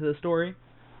leads into the story.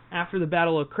 After the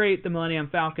Battle of Crate, the Millennium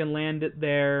Falcon landed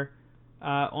there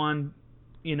on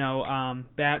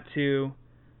Batuu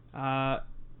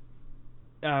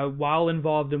while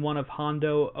involved in one of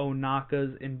Hondo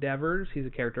Ohnaka's endeavors. He's a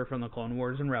character from the Clone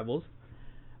Wars and Rebels.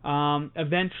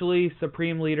 Eventually,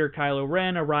 Supreme Leader Kylo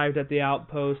Ren arrived at the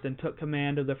outpost and took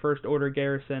command of the First Order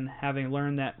garrison, having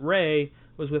learned that Rey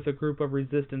was with a group of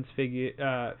resistance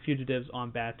fugitives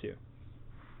on Batuu.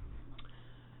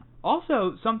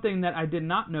 Also, something that I did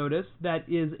not notice that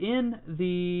is in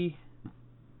the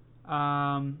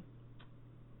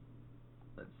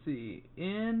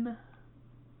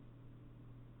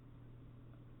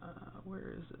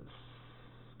where is this?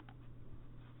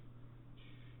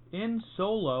 In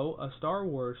Solo, A Star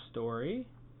Wars Story.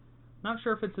 Not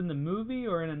sure if it's in the movie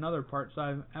or in another part, so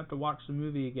I have to watch the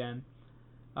movie again.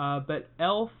 But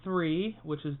L3,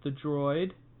 which is the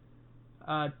droid,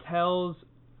 tells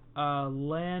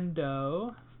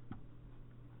Lando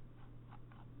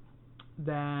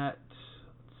that,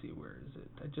 let's see, where is it?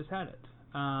 I just had it.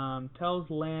 Tells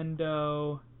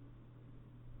Lando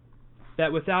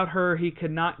that without her he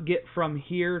could not get from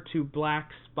here to Black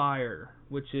Spire,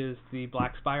 which is the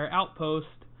Black Spire outpost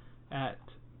at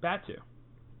Batuu.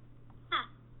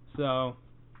 So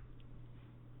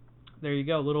there you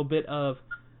go, a little bit of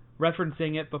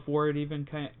referencing it before it even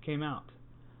came out.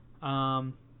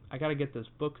 I gotta get this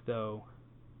book though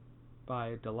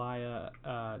by Delilah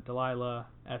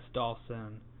S.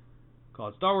 Dawson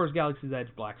called Star Wars Galaxy's Edge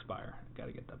Black Spire. I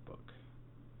gotta get that book.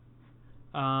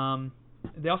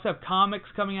 They also have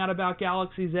comics coming out about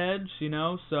Galaxy's Edge,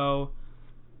 so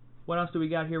what else do we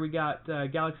got here? We got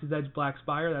Galaxy's Edge Black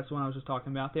Spire, that's the one I was just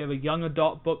talking about. They have a young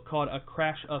adult book called A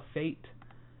Crash of Fate.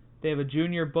 They have a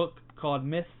junior book called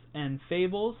Myths and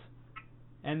Fables.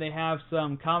 And they have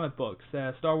some comic books,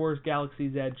 Star Wars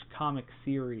Galaxy's Edge comic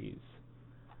series.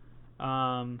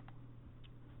 A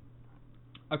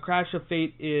Crash of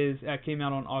Fate came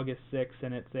out on August 6th,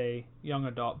 and it's a young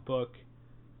adult book.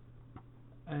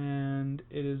 And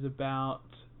it is about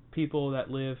people that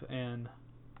live in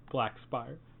Black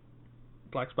Spire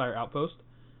Outpost.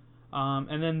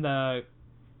 And then the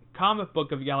comic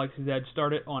book of Galaxy's Edge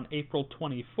started on April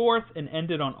 24th and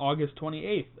ended on August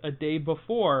 28th, a day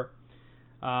before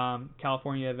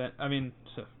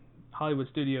Hollywood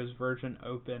Studios version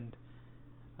opened.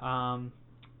 And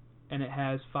it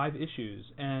has 5 issues.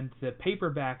 And the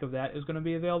paperback of that is going to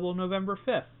be available November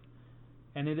 5th.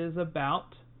 And it is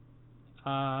about,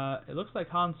 it looks like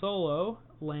Han Solo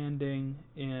landing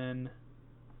in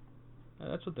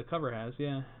That's what the cover has,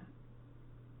 yeah.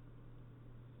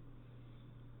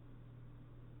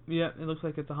 Yeah, it looks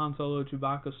like it's a Han Solo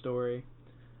Chewbacca story.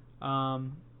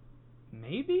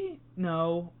 Maybe?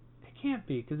 No, it can't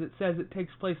be, because it says it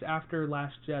takes place after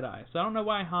Last Jedi. So I don't know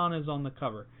why Han is on the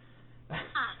cover.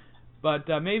 But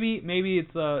maybe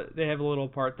it's they have a little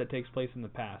part that takes place in the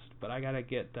past. But I gotta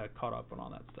get caught up on all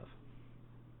that stuff.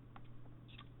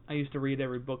 I used to read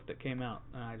every book that came out,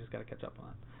 and I just gotta catch up on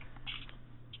that.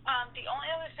 The only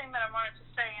other thing that I wanted to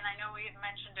say, and I know we had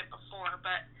mentioned it before,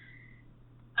 but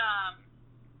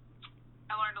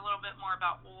I learned a little bit more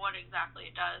about what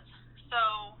exactly it does.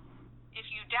 So, if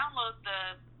you download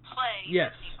the Play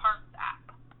Disney Parks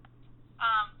app,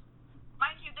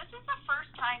 mind you, this is the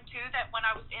first time too that when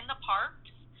I was in the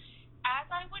parks, as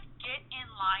I would get in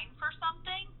line for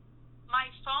something,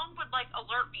 my phone would like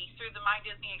alert me through the My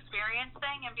Disney Experience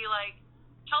thing and be like,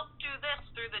 help do this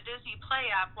through the Disney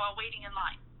Play app while waiting in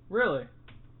line. Really?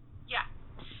 Yeah.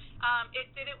 It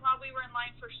did it while we were in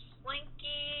line for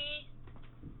Slinky,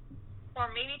 or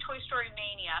maybe Toy Story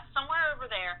Mania, somewhere over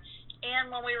there,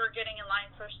 and when we were getting in line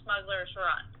for Smuggler's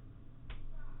Run.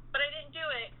 But I didn't do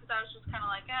it because I was just kind of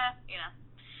like, you know.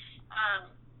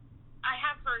 I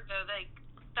have heard though, like,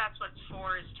 that's what it's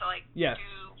for, is to like do.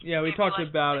 Yeah, we talked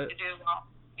about it.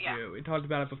 Yeah, we talked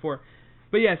about it before.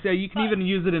 But yeah, so you can even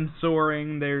use it in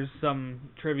Soaring. There's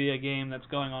some trivia game that's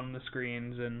going on the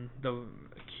screens and the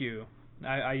queue.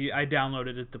 I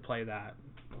downloaded it to play that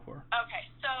before. Okay,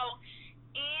 so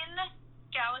in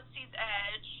Galaxy's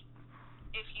Edge,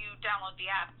 if you download the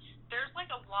app, there's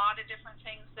like a lot of different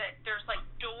things there's like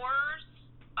doors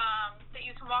that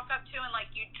you can walk up to, and like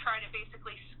you try to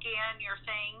basically scan your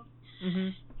thing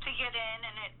to get in,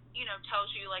 and it, you know,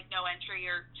 tells you like no entry,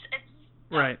 or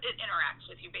it interacts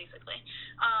with you basically.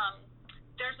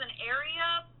 There's an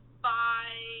area by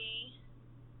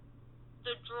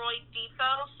the Droid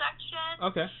Depot section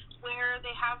where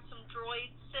they have some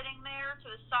droids sitting there to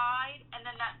the side, and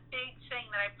then that big thing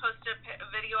that I posted a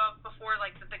video of before,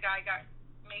 like that the guy got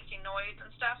making noise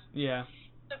and stuff. Yeah.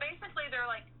 So basically they're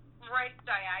like right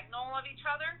diagonal of each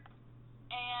other,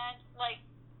 and like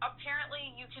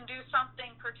apparently you can do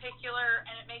something particular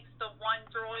and it makes the one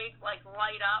droid like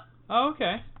light up. Oh,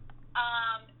 okay.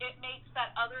 It makes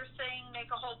that other thing make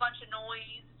a whole bunch of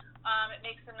noise. It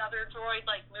makes another droid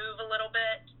like move a little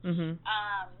bit.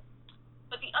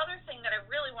 But the other thing that I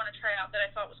really want to try out that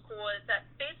I thought was cool is that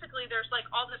basically there's like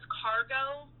all this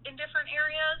cargo in different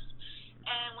areas,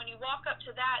 and when you walk up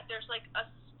to that, there's like a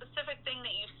specific thing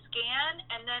that you scan,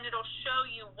 and then it'll show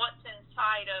you what's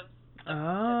inside of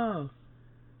the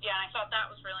Yeah, I thought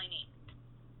that was really neat.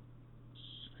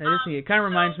 That is neat. It kind of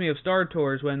reminds me of Star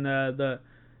Tours when the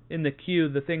in the queue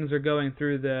the things are going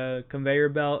through the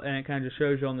conveyor belt, and it kind of just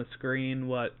shows you on the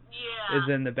screen what is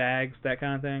in the bags, that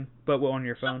kind of thing, but on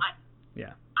your phone.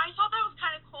 I thought that was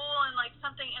kind of cool and like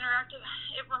something interactive.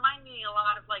 It reminded me a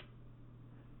lot of like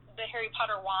the Harry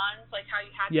Potter wands, like how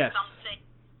you had something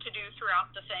to do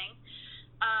throughout the thing.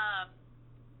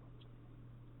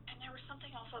 And there was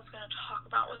something else I was going to talk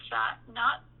about with that.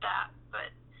 Not that, but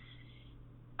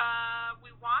we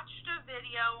watched a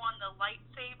video on the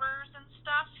lightsabers and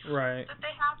stuff that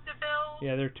they have to build.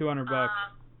 Yeah, they're $200.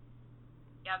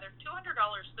 Yeah, they're $200.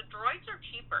 The droids are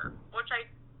cheaper, which I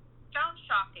found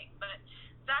shocking, but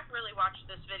Zach really watched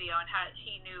this video and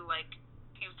he knew, like,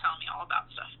 he was telling me all about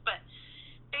stuff. But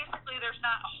basically there's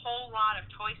not a whole lot of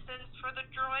choices for the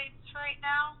droids right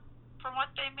now, from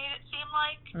what they made it seem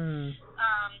like.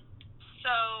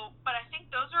 But I think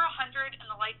those are $100 and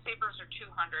the lightsabers are $200.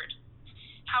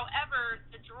 However,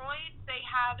 the droids, they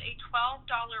have a $12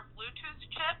 Bluetooth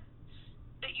chip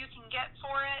that you can get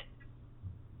for it.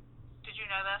 Did you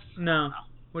know this? No.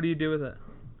 What do you do with it?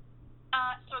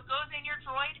 So it goes in your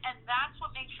droid, and that's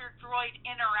what makes your droid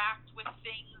interact with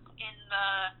things in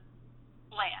the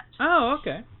land. Oh,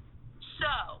 okay.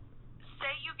 So,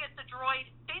 say you get the droid,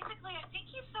 basically I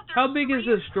think you said there's How big is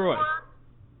this droid?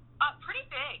 Pretty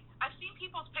big. I've seen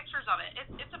people's pictures of it.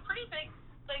 It's a pretty big,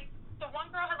 like, the one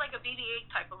girl had like a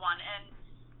BB-8 type of one, and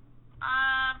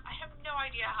I have no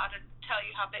idea how to tell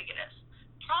you how big it is.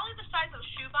 Probably the size of a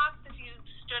shoebox if you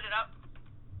stood it up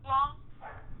long.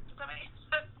 Does that make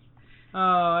sense?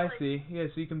 Oh, I see.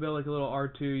 Yeah, so you can build like a little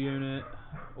R2 unit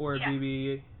or a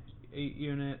BB-8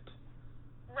 unit.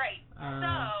 Right.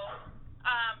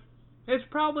 It's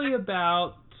probably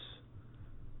about,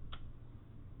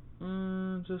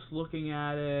 just looking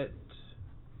at it,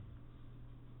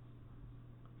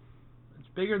 it's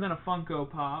bigger than a Funko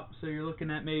Pop, so you're looking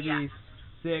at maybe 8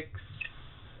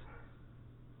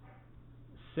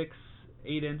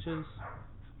 inches,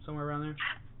 somewhere around there.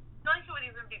 I feel like it would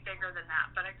even be bigger than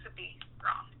that, but I could be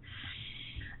wrong.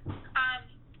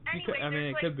 Anyway, I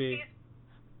mean, there's it could be.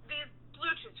 these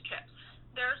Bluetooth chips.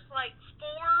 There's like 3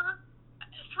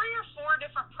 or 4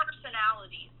 different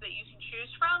personalities that you can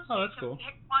choose from. So Oh, that's you can cool.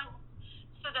 pick one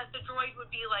so that the droid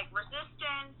would be like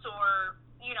Resistance or,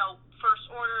 First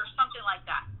Order or something like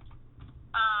that.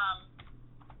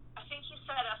 I think he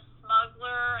said a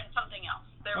smuggler and something else.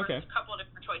 There was a couple of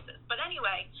different choices. But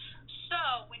anyway,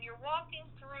 so when you're walking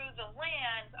through the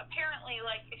land, apparently,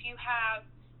 like, if you have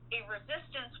a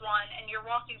Resistance one and you're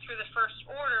walking through the First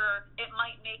Order, it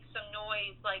might make some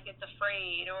noise like it's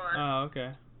afraid or,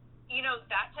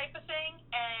 that type of thing.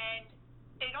 And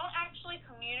they don't actually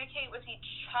communicate with each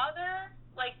other.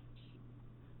 Like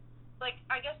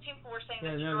I guess people were saying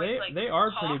that droids, they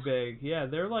are talk. pretty big. Yeah,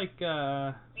 they're like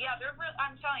Yeah,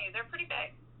 I'm telling you, they're pretty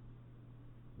big.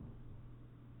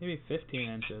 maybe 15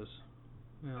 inches.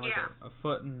 Like Yeah. a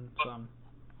foot and some.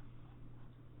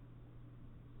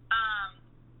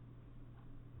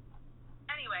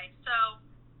 Anyway, so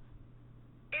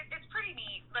it's pretty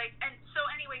neat. And so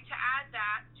anyway, to add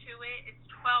that to it, it's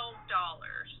 $12.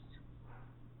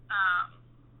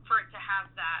 For it to have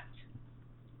that,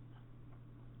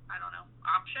 I don't know,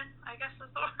 option, I guess is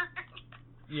the word.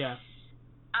 Yeah.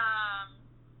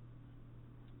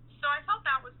 So I thought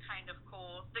that was kind of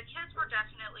cool. The kids were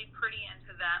definitely pretty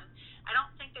into them. I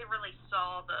don't think they really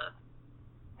saw the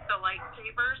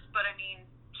lightsabers, but I mean,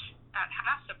 at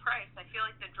half the price, I feel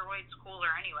like the droid's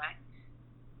cooler anyway.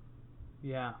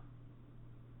 Yeah.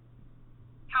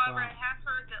 However, I have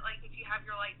heard that, like, if you have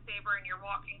your lightsaber and you're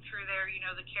walking through there,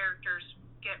 the characters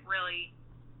get really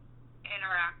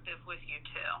interactive with you,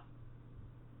 too.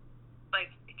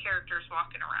 Like, the characters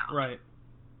walking around. Right.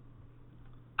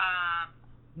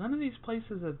 None of these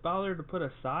places have bothered to put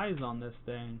a size on this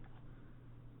thing.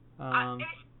 I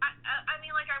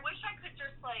mean, like, I wish I could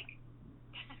just, like,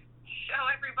 show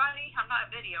everybody. I'm not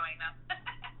videoing them.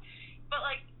 But,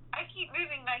 like, I keep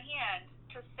moving my hand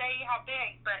to say how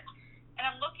big, and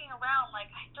I'm looking around,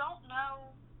 like, I don't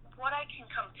know what I can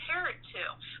compare it to.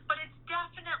 But it's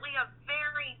definitely a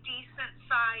very decent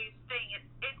sized thing.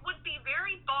 It would be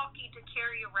very bulky to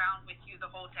carry around with you the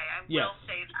whole day. I will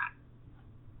say that.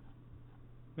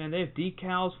 Man, they have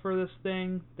decals for this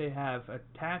thing. They have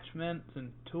attachments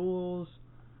and tools.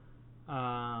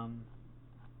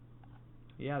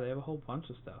 Yeah, they have a whole bunch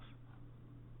of stuff.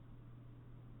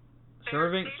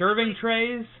 Serving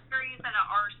trays. Series and a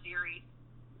R series.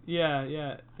 Yeah.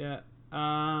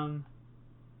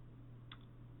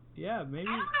 Yeah, maybe.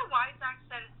 I don't know why Zach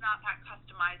said it's not that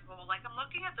customizable. Like, I'm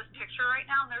looking at this picture right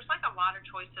now, and there's like a lot of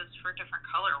choices for different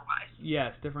color-wise.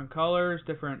 Yes, different colors,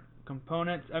 different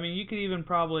components. I mean, you could even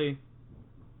probably.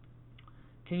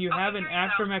 Can you have an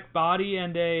astromech body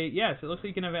and a? Yes, it looks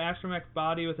like you can have an astromech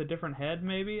body with a different head,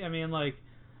 maybe. I mean, like.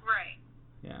 Right.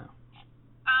 Yeah.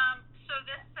 So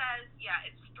this says,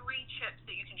 it's 3 chips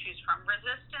that you can choose from: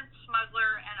 Resistance,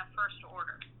 Smuggler, and a First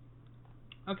Order.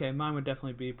 Okay, mine would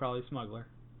definitely be probably Smuggler.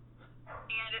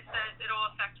 And it says it'll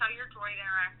affect how your droid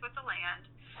interacts with the land.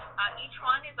 Each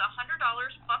one is $100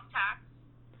 plus tax.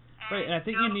 Right, and I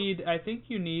think you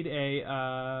need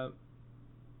a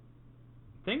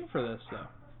thing for this though.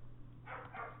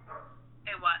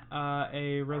 A what?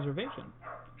 A reservation.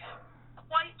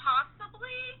 Quite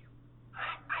possibly.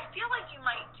 I feel like you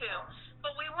might too.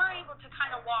 But we were able to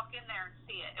kind of walk in there and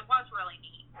see it. It was really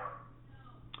neat.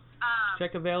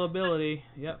 Check availability.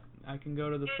 Yep, I can go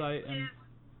to the site and. Is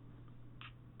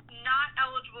not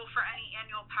eligible for any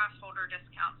annual pass holder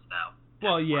discounts, though.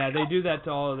 Well, yeah, they do that to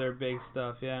all of their big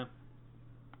stuff, yeah.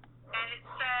 And it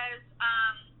says,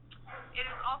 it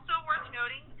is also worth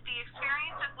noting the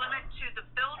experience is limited to the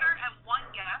builder and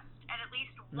 1 guest, and at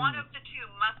least one of the 2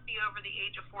 must be over the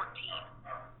age of 14.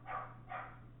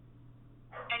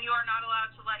 And you are not allowed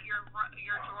to let your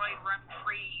droid run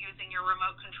free using your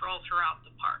remote control throughout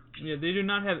the park. Yeah, they do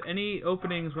not have any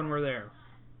openings when we're there.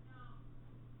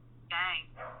 Dang.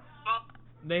 Well,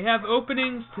 they have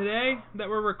openings today that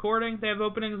we're recording. They have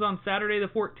openings on Saturday the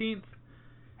 14th.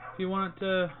 If you want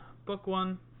to book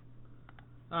one,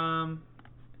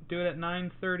 do it at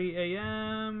 9:30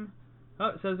 a.m. Oh,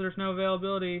 it says there's no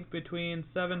availability between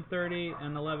 7:30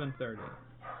 and 11:30.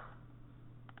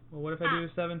 Well, what if I do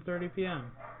 7:30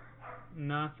 p.m.?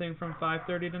 Nothing from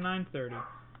 5:30 to 9:30.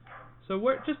 So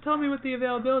just tell me what the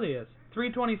availability is.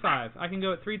 3:25. I can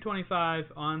go at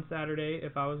 3:25 on Saturday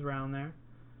if I was around there.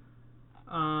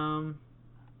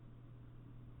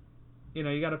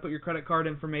 You got to put your credit card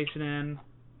information in.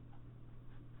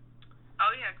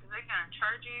 Oh yeah, because they're gonna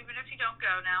charge you even if you don't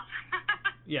go now.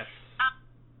 Yes.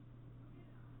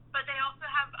 But they also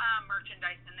have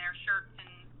merchandise in there, shirts and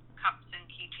cups and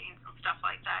keychains and stuff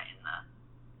like that in the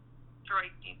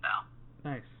Droid Depot.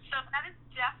 Nice.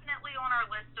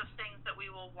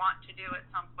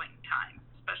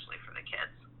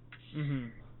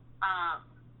 Mhm.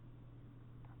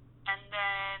 And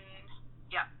then,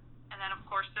 and then of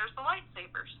course there's the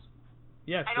lightsabers.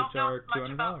 Yes, I don't which know are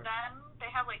much about $200. them. They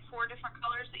have like 4 different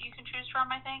colors that you can choose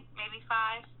from, I think. Maybe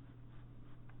 5.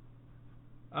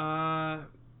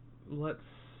 Let's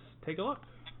take a look.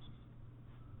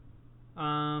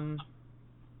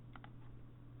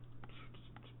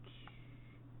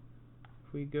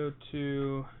 If we go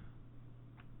to,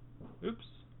 oops,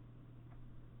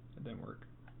 that didn't work.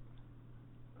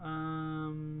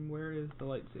 Where is the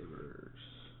lightsabers?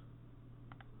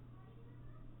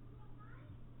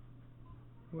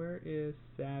 Where is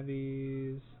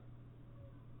Savvy's?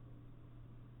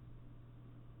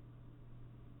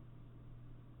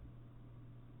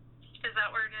 Is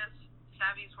that where it is?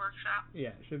 Savvy's Workshop? Yeah,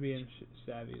 it should be in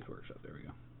Savvy's Workshop. There we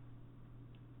go.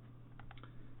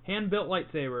 Hand-built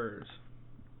lightsabers.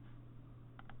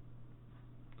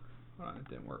 Oh, it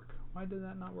didn't work. Why did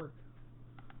that not work?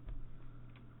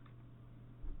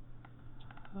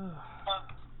 Here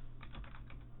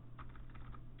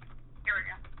we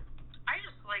go. I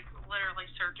just literally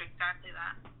search exactly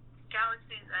that.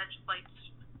 Galaxy's Edge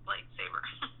lightsaber.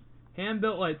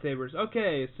 Hand-built lightsabers.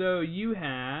 Okay, so you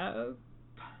have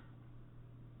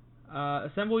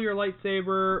assemble your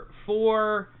lightsaber,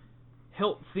 4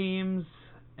 hilt themes,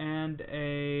 and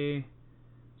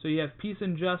so you have peace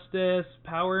and justice,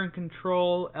 power and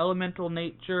control, elemental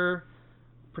nature,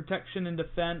 protection and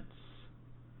defense.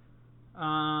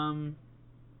 I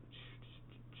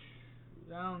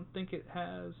don't think it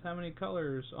has how many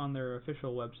colors on their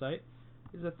official website.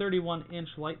 It's a 31-inch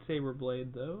lightsaber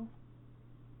blade, though.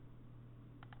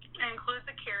 It includes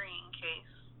a carrying case.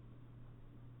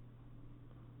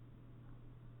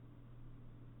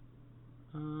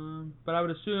 But I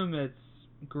would assume it's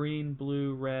green,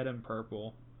 blue, red, and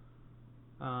purple.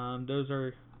 Those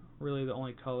are really the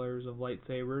only colors of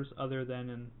lightsabers, other than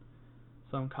in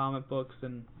some comic books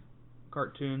and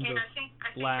cartoons of I think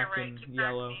black you're right. and Zach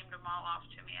yellow. named them all off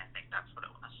to me. I think that's what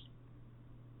it was.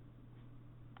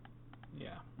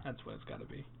 Yeah, that's what it's got to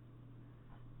be.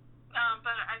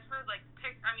 But I've heard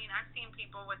I've seen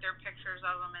people with their pictures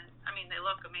of them, and they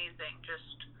look amazing,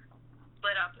 just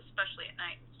lit up, especially at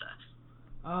night and stuff.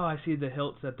 Oh, I see the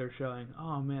hilts that they're showing.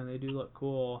 Oh man, they do look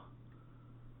cool.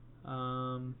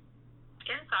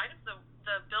 Inside of the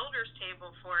builder's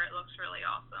table for it looks really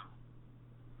awesome.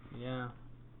 Yeah.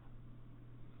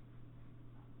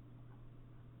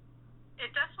 It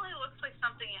definitely looks like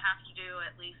something you have to do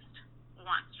at least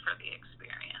once for the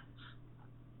experience.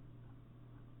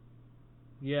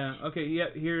 Yeah, okay,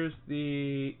 yep, here's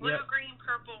the... Blue, green,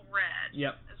 purple, red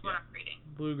is what I'm reading.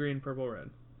 Blue, green, purple,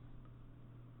 red.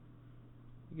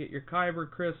 You get your Kyber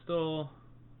crystal,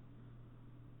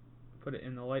 put it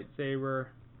in the lightsaber.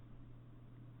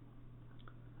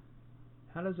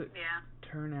 How does it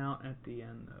turn out at the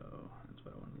end, though? That's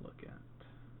what I want to look at.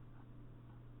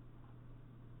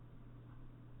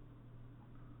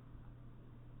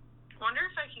 Wonder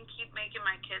if I can keep making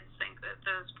my kids think that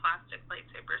those plastic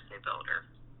lightsabers they build are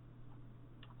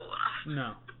cool enough.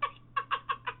 No.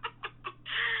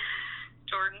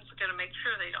 Jordan's gonna make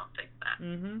sure they don't think that.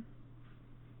 Mhm.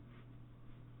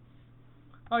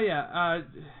 Oh yeah,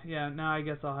 now I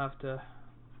guess I'll have to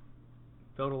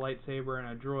build a lightsaber and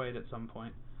a droid at some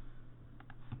point.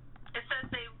 It says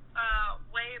they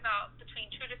weigh about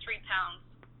between 2 to 3 pounds.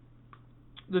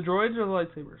 The droids or the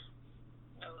lightsabers?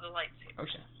 No, the lightsabers.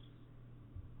 Okay.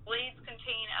 Blades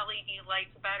contain LED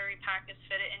lights. A battery pack is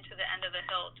fitted into the end of the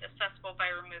hilt, accessible by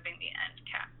removing the end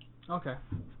cap. Okay.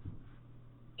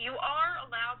 You are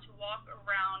allowed to walk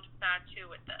around Batuu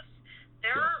with this.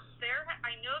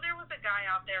 I know there was a guy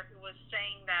out there who was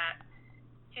saying that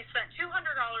he spent $200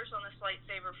 on this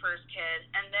lightsaber for his kid,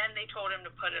 and then they told him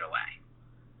to put it away.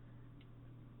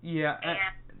 Yeah,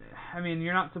 I mean,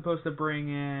 you're not supposed to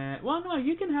bring it... Well, no,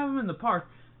 you can have them in the park.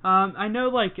 I know,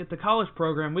 like, at the college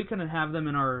program, we couldn't have them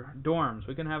in our dorms.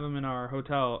 We couldn't have them in our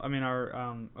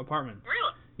our apartment.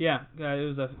 Really? Yeah, it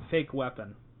was a fake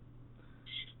weapon.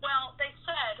 Well, they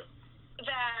said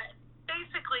that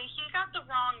basically he got the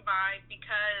wrong vibe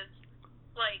because,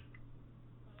 like,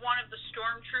 one of the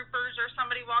stormtroopers or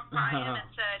somebody walked by him and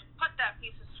said, "Put that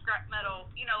piece of scrap metal,"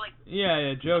 like.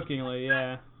 Yeah, jokingly,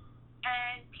 yeah.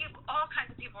 And all kinds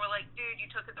of people were like, "Dude, you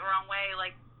took it the wrong way.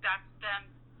 Like, that's them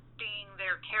being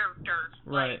their character."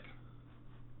 Right. Like,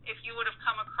 if you would have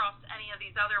come across any of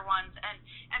these other ones, and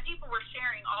people were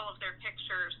sharing all of their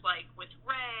pictures, like with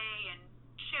Rey and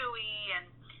Chewie, and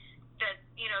that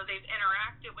they've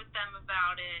interacted with them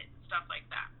about it, stuff like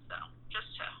that. So just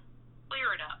to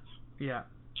clear it up. Yeah.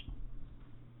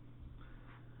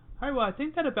 All right, well, I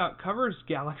think that about covers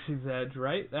Galaxy's Edge,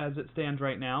 right, as it stands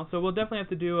right now. So we'll definitely have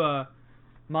to do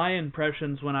my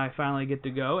impressions when I finally get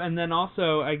to go. And then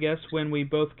also, I guess, when we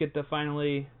both get to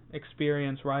finally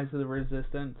experience Rise of the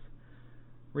Resistance,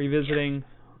 revisiting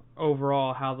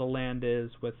overall how the land is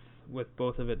with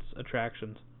both of its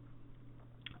attractions.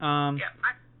 I kind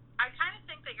of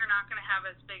think that you're not going to have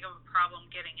as big of a problem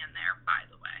getting in there, by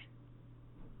the way.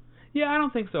 Yeah, I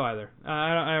don't think so either.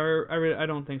 I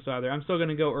don't think so either. I'm still going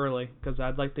to go early because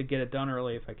I'd like to get it done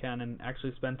early if I can and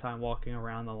actually spend time walking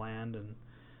around the land and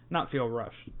not feel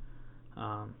rushed.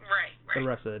 Right. The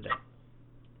rest of the day.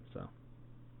 So,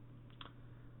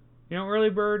 early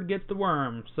bird gets the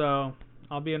worm. So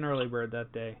I'll be an early bird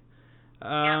that day.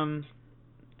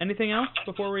 Anything else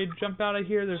before we jump out of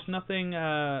here? There's nothing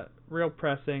real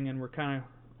pressing, and we're kind of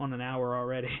on an hour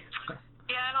already.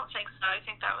 Yeah, I don't think so. I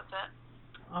think that was it.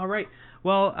 All right.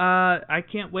 Well, I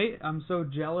can't wait. I'm so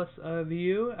jealous of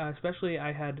you. Especially,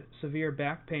 I had severe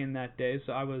back pain that day,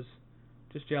 so I was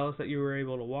just jealous that you were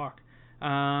able to walk.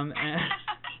 So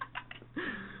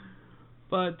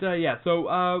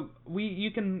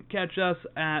you can catch us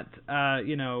at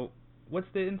what's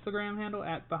the Instagram handle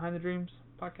at Behind the Dreams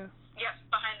Podcast? Yes,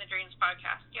 Behind the Dreams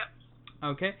Podcast. Yep.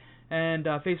 Okay, and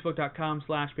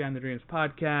Facebook.com/Behind the Dreams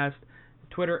Podcast,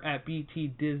 Twitter at BT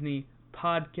Disney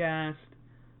Podcast.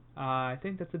 I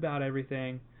think that's about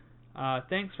everything.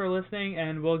 Thanks for listening,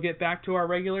 and we'll get back to our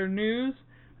regular news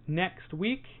next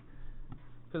week.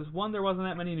 Because, there wasn't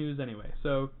that many news anyway.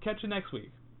 So, catch you next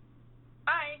week.